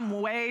way. I'm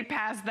way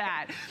past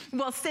that.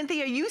 Well,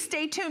 Cynthia, you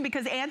stay tuned,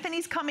 because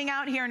Anthony's coming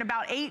out here in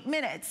about 8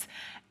 minutes.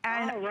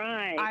 And all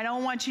right. I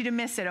don't want you to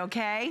miss it,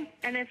 okay?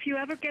 And if you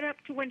ever get up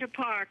to Winter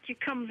Park, you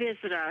come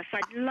visit us.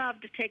 I'd love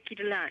to take you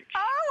to lunch.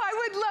 Oh, I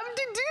would love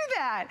to do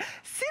that.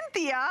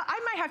 Cynthia, I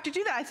might have to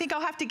do that. I think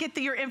I'll have to get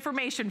your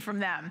information from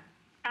them.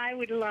 I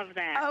would love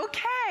that.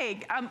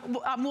 Okay.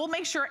 We'll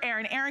make sure,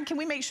 Aaron, can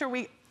we make sure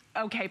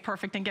Okay,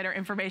 perfect, and get her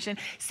information.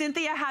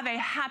 Cynthia, have a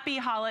happy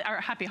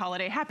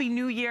holiday, happy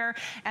new year,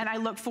 and I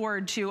look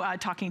forward to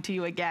talking to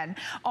you again.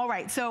 All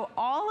right, so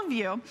all of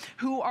you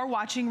who are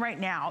watching right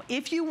now,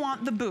 if you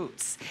want the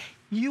boots,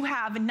 you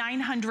have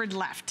 900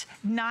 left,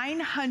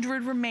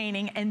 900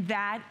 remaining, and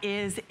that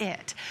is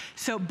it.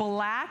 So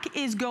black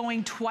is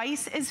going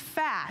twice as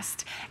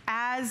fast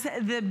as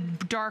the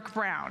dark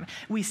brown.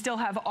 We still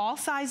have all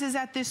sizes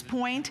at this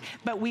point,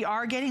 but we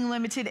are getting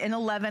limited in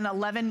 11.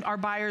 11, our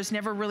buyers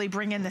never really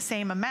bring in the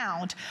same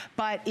amount,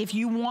 but if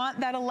you want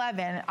that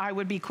 11, I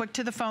would be quick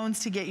to the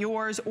phones to get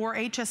yours, or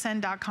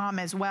hsn.com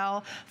as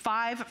well.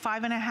 5,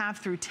 5.5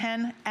 through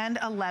 10, and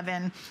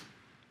 11.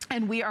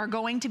 And we are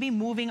going to be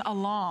moving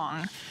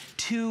along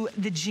to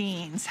the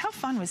jeans. How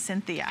fun was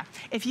Cynthia?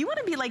 If you want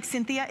to be like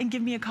Cynthia and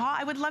give me a call,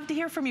 I would love to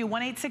hear from you.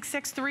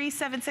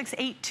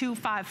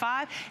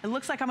 1-866-376-8255. It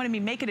looks like I'm going to be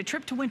making a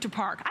trip to Winter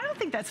Park. I don't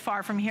think that's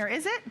far from here,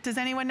 is it? Does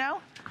anyone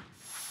know?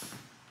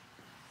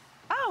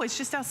 Oh, it's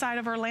just outside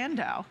of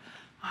Orlando.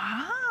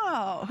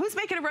 Oh, who's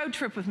making a road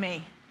trip with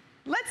me?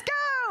 Let's go.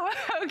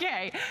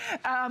 Okay,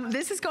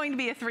 this is going to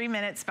be a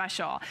 3-minute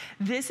special.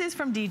 This is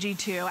from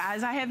DG2.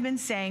 As I have been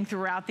saying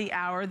throughout the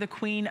hour, the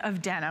queen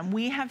of denim.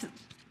 We have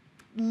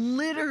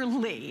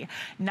literally,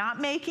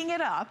 not making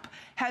it up,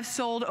 have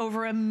sold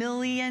over 1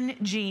 million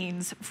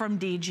jeans from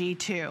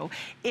DG2.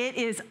 It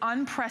is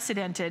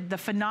unprecedented, the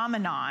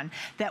phenomenon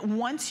that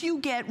once you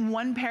get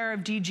one pair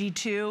of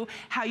DG2,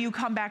 how you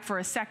come back for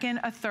a second,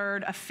 a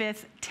third, a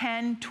fifth,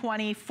 10,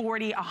 20,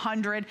 40,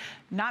 100,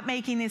 not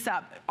making this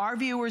up. Our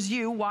viewers,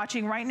 you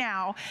watching right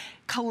now,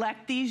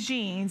 collect these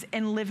jeans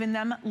and live in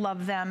them,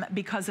 love them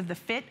because of the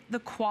fit, the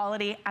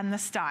quality, and the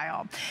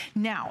style.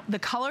 Now, the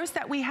colors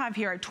that we have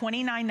here at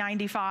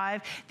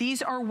 $29.95,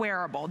 these are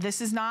wearable.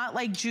 This is not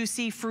like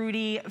juicy,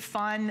 fruity,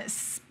 fun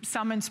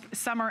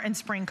summer and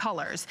spring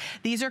colors.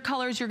 These are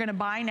colors you're gonna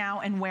buy now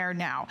and wear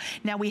now.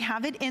 Now, we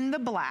have it in the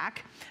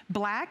black.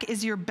 Black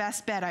is your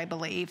best bet, I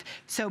believe.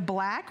 So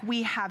black,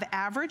 we have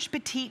average,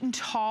 petite, and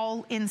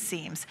tall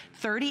inseams.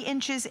 30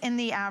 inches in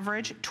the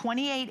average,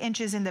 28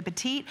 inches in the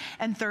petite,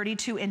 and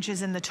 32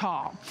 inches in the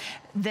tall.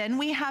 Then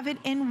we have it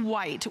in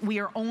white. We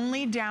are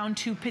only down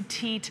to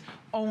petite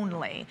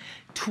only.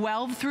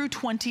 12 through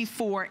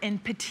 24 in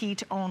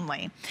petite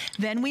only.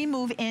 Then we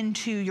move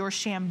into your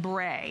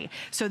chambray.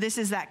 So this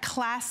is that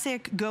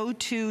classic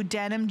go-to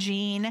denim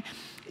jean.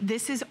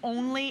 This is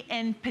only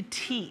in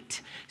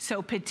petite.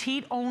 So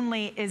petite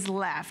only is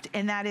left.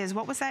 And that is,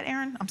 what was that,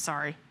 Erin? I'm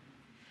sorry.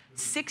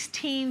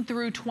 16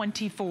 through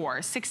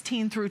 24,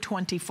 16 through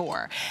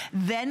 24.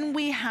 Then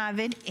we have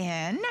it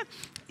in,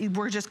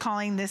 we're just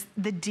calling this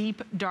the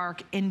deep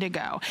dark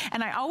indigo.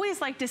 And I always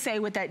like to say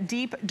with that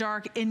deep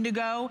dark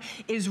indigo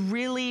is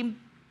really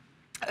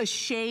a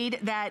shade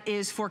that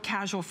is for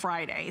casual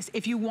Fridays.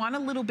 If you want a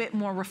little bit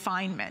more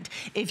refinement,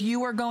 if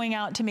you are going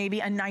out to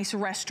maybe a nice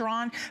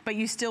restaurant, but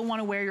you still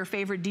want to wear your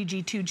favorite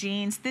DG2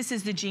 jeans, this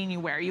is the jean you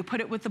wear. You put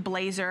it with the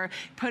blazer,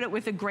 put it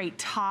with a great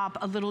top,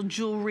 a little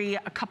jewelry,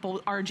 a couple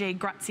RJ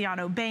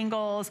Graziano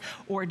bangles,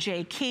 or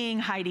J. King,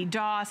 Heidi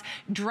Daus,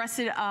 dress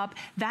it up.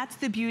 That's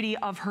the beauty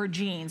of her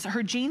jeans.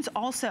 Her jeans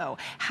also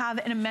have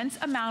an immense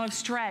amount of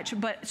stretch,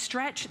 but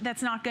stretch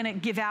that's not gonna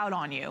give out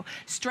on you.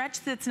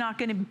 Stretch that's not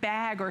gonna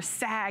bag or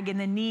sag in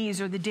the knees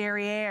or the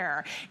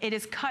derriere. It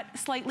is cut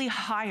slightly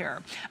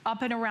higher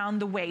up and around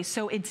the waist,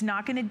 so it's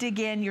not gonna dig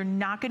in. You're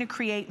not gonna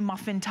create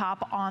muffin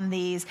top on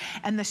these.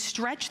 And the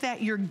stretch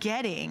that you're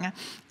getting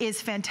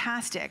is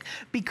fantastic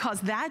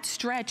because that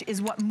stretch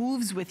is what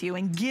moves with you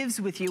and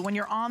gives with you when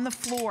you're on the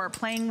floor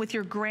playing with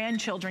your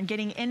grandchildren,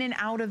 getting in and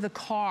out of the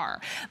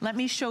car. Let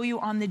me show you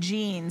on the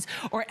jeans,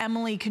 or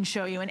Emily can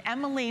show you. And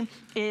Emily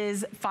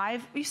is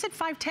you said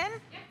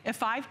 5'10"? Yeah.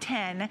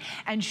 5'10",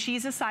 and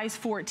she's a size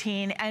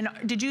 14. And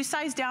did you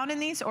size down in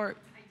these, or? I did,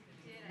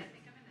 I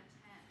think I'm in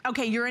a 10.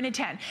 Okay, you're in a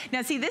 10.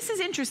 Now see, this is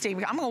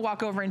interesting. I'm gonna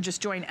walk over and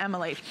just join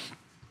Emily.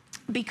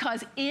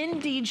 Because in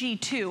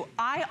DG2,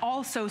 I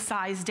also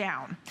size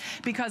down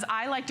because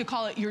I like to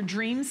call it your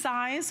dream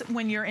size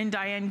when you're in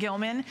Diane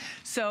Gilman.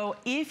 So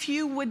if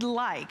you would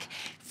like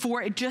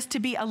for it just to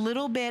be a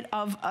little bit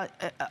of a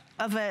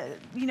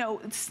you know,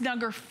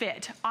 snugger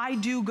fit, I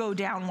do go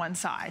down one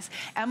size.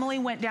 Emily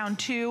went down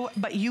 2,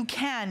 but you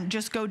can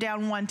just go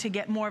down 1 to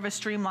get more of a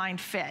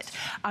streamlined fit.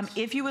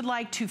 If you would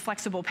like to,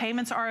 flexible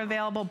payments are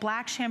available,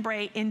 black,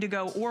 chambray,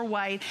 indigo, or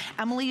white.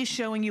 Emily is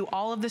showing you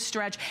all of the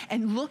stretch,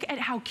 and look at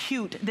how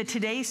cute the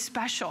Today's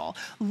Special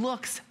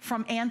looks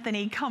from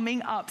Anthony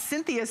coming up.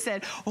 Cynthia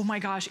said, oh my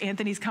gosh,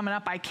 Anthony's coming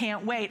up, I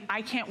can't wait.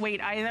 I can't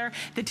wait either.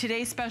 The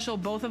Today's Special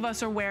both of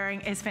us are wearing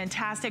is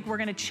fantastic. We're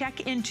gonna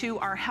check into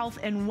our health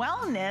and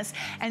wellness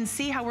and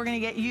see how we're gonna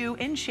get you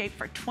in shape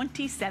for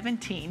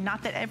 2017.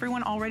 Not that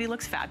everyone already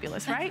looks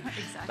fabulous, right?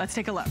 Exactly. Let's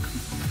take a look.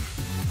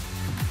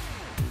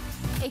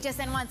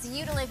 HSN wants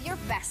you to live your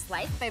best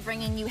life by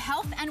bringing you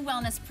health and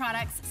wellness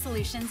products,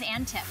 solutions,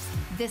 and tips.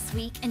 This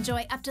week,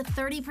 enjoy up to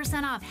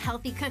 30% off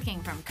healthy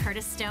cooking from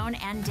Curtis Stone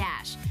and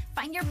Dash.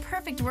 Find your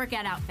perfect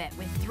workout outfit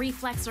with 3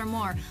 flex or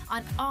more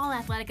on all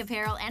athletic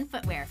apparel and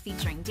footwear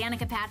featuring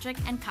Danica Patrick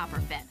and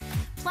Copperfit.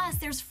 Plus,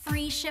 there's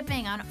free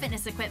shipping on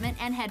fitness equipment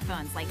and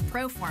headphones like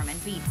Proform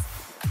and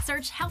Beats.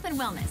 Search health and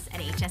wellness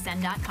at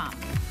hsn.com.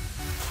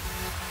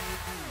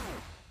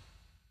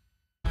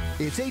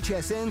 It's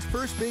HSN's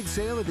first big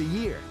sale of the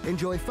year.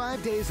 Enjoy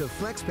 5 days of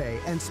FlexPay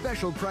and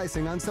special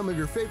pricing on some of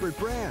your favorite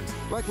brands,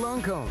 like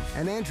Lancome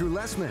and Andrew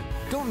Lessman.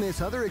 Don't miss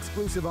other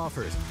exclusive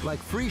offers, like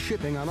free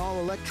shipping on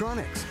all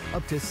electronics,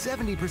 up to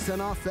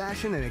 70% off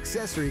fashion and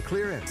accessory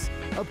clearance,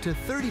 up to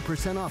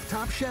 30% off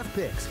Top Chef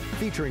picks,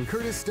 featuring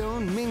Curtis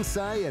Stone, Ming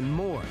Tsai, and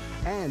more,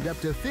 and up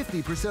to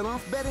 50%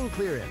 off bedding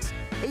clearance.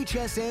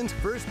 HSN's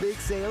first big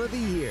sale of the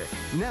year,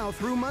 now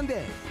through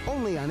Monday,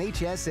 only on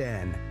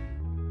HSN.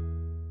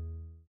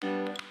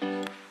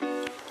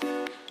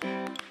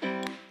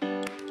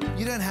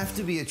 You don't have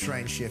to be a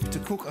trained chef to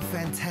cook a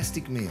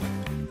fantastic meal.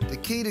 The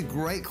key to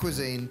great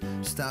cuisine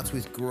starts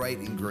with great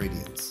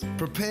ingredients,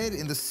 prepared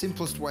in the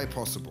simplest way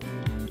possible.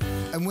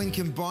 And when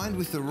combined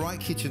with the right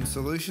kitchen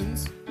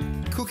solutions,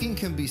 cooking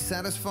can be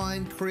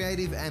satisfying,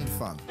 creative, and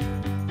fun.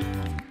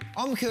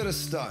 I'm Curtis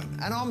Stone,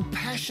 and I'm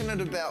passionate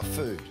about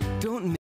food. Don't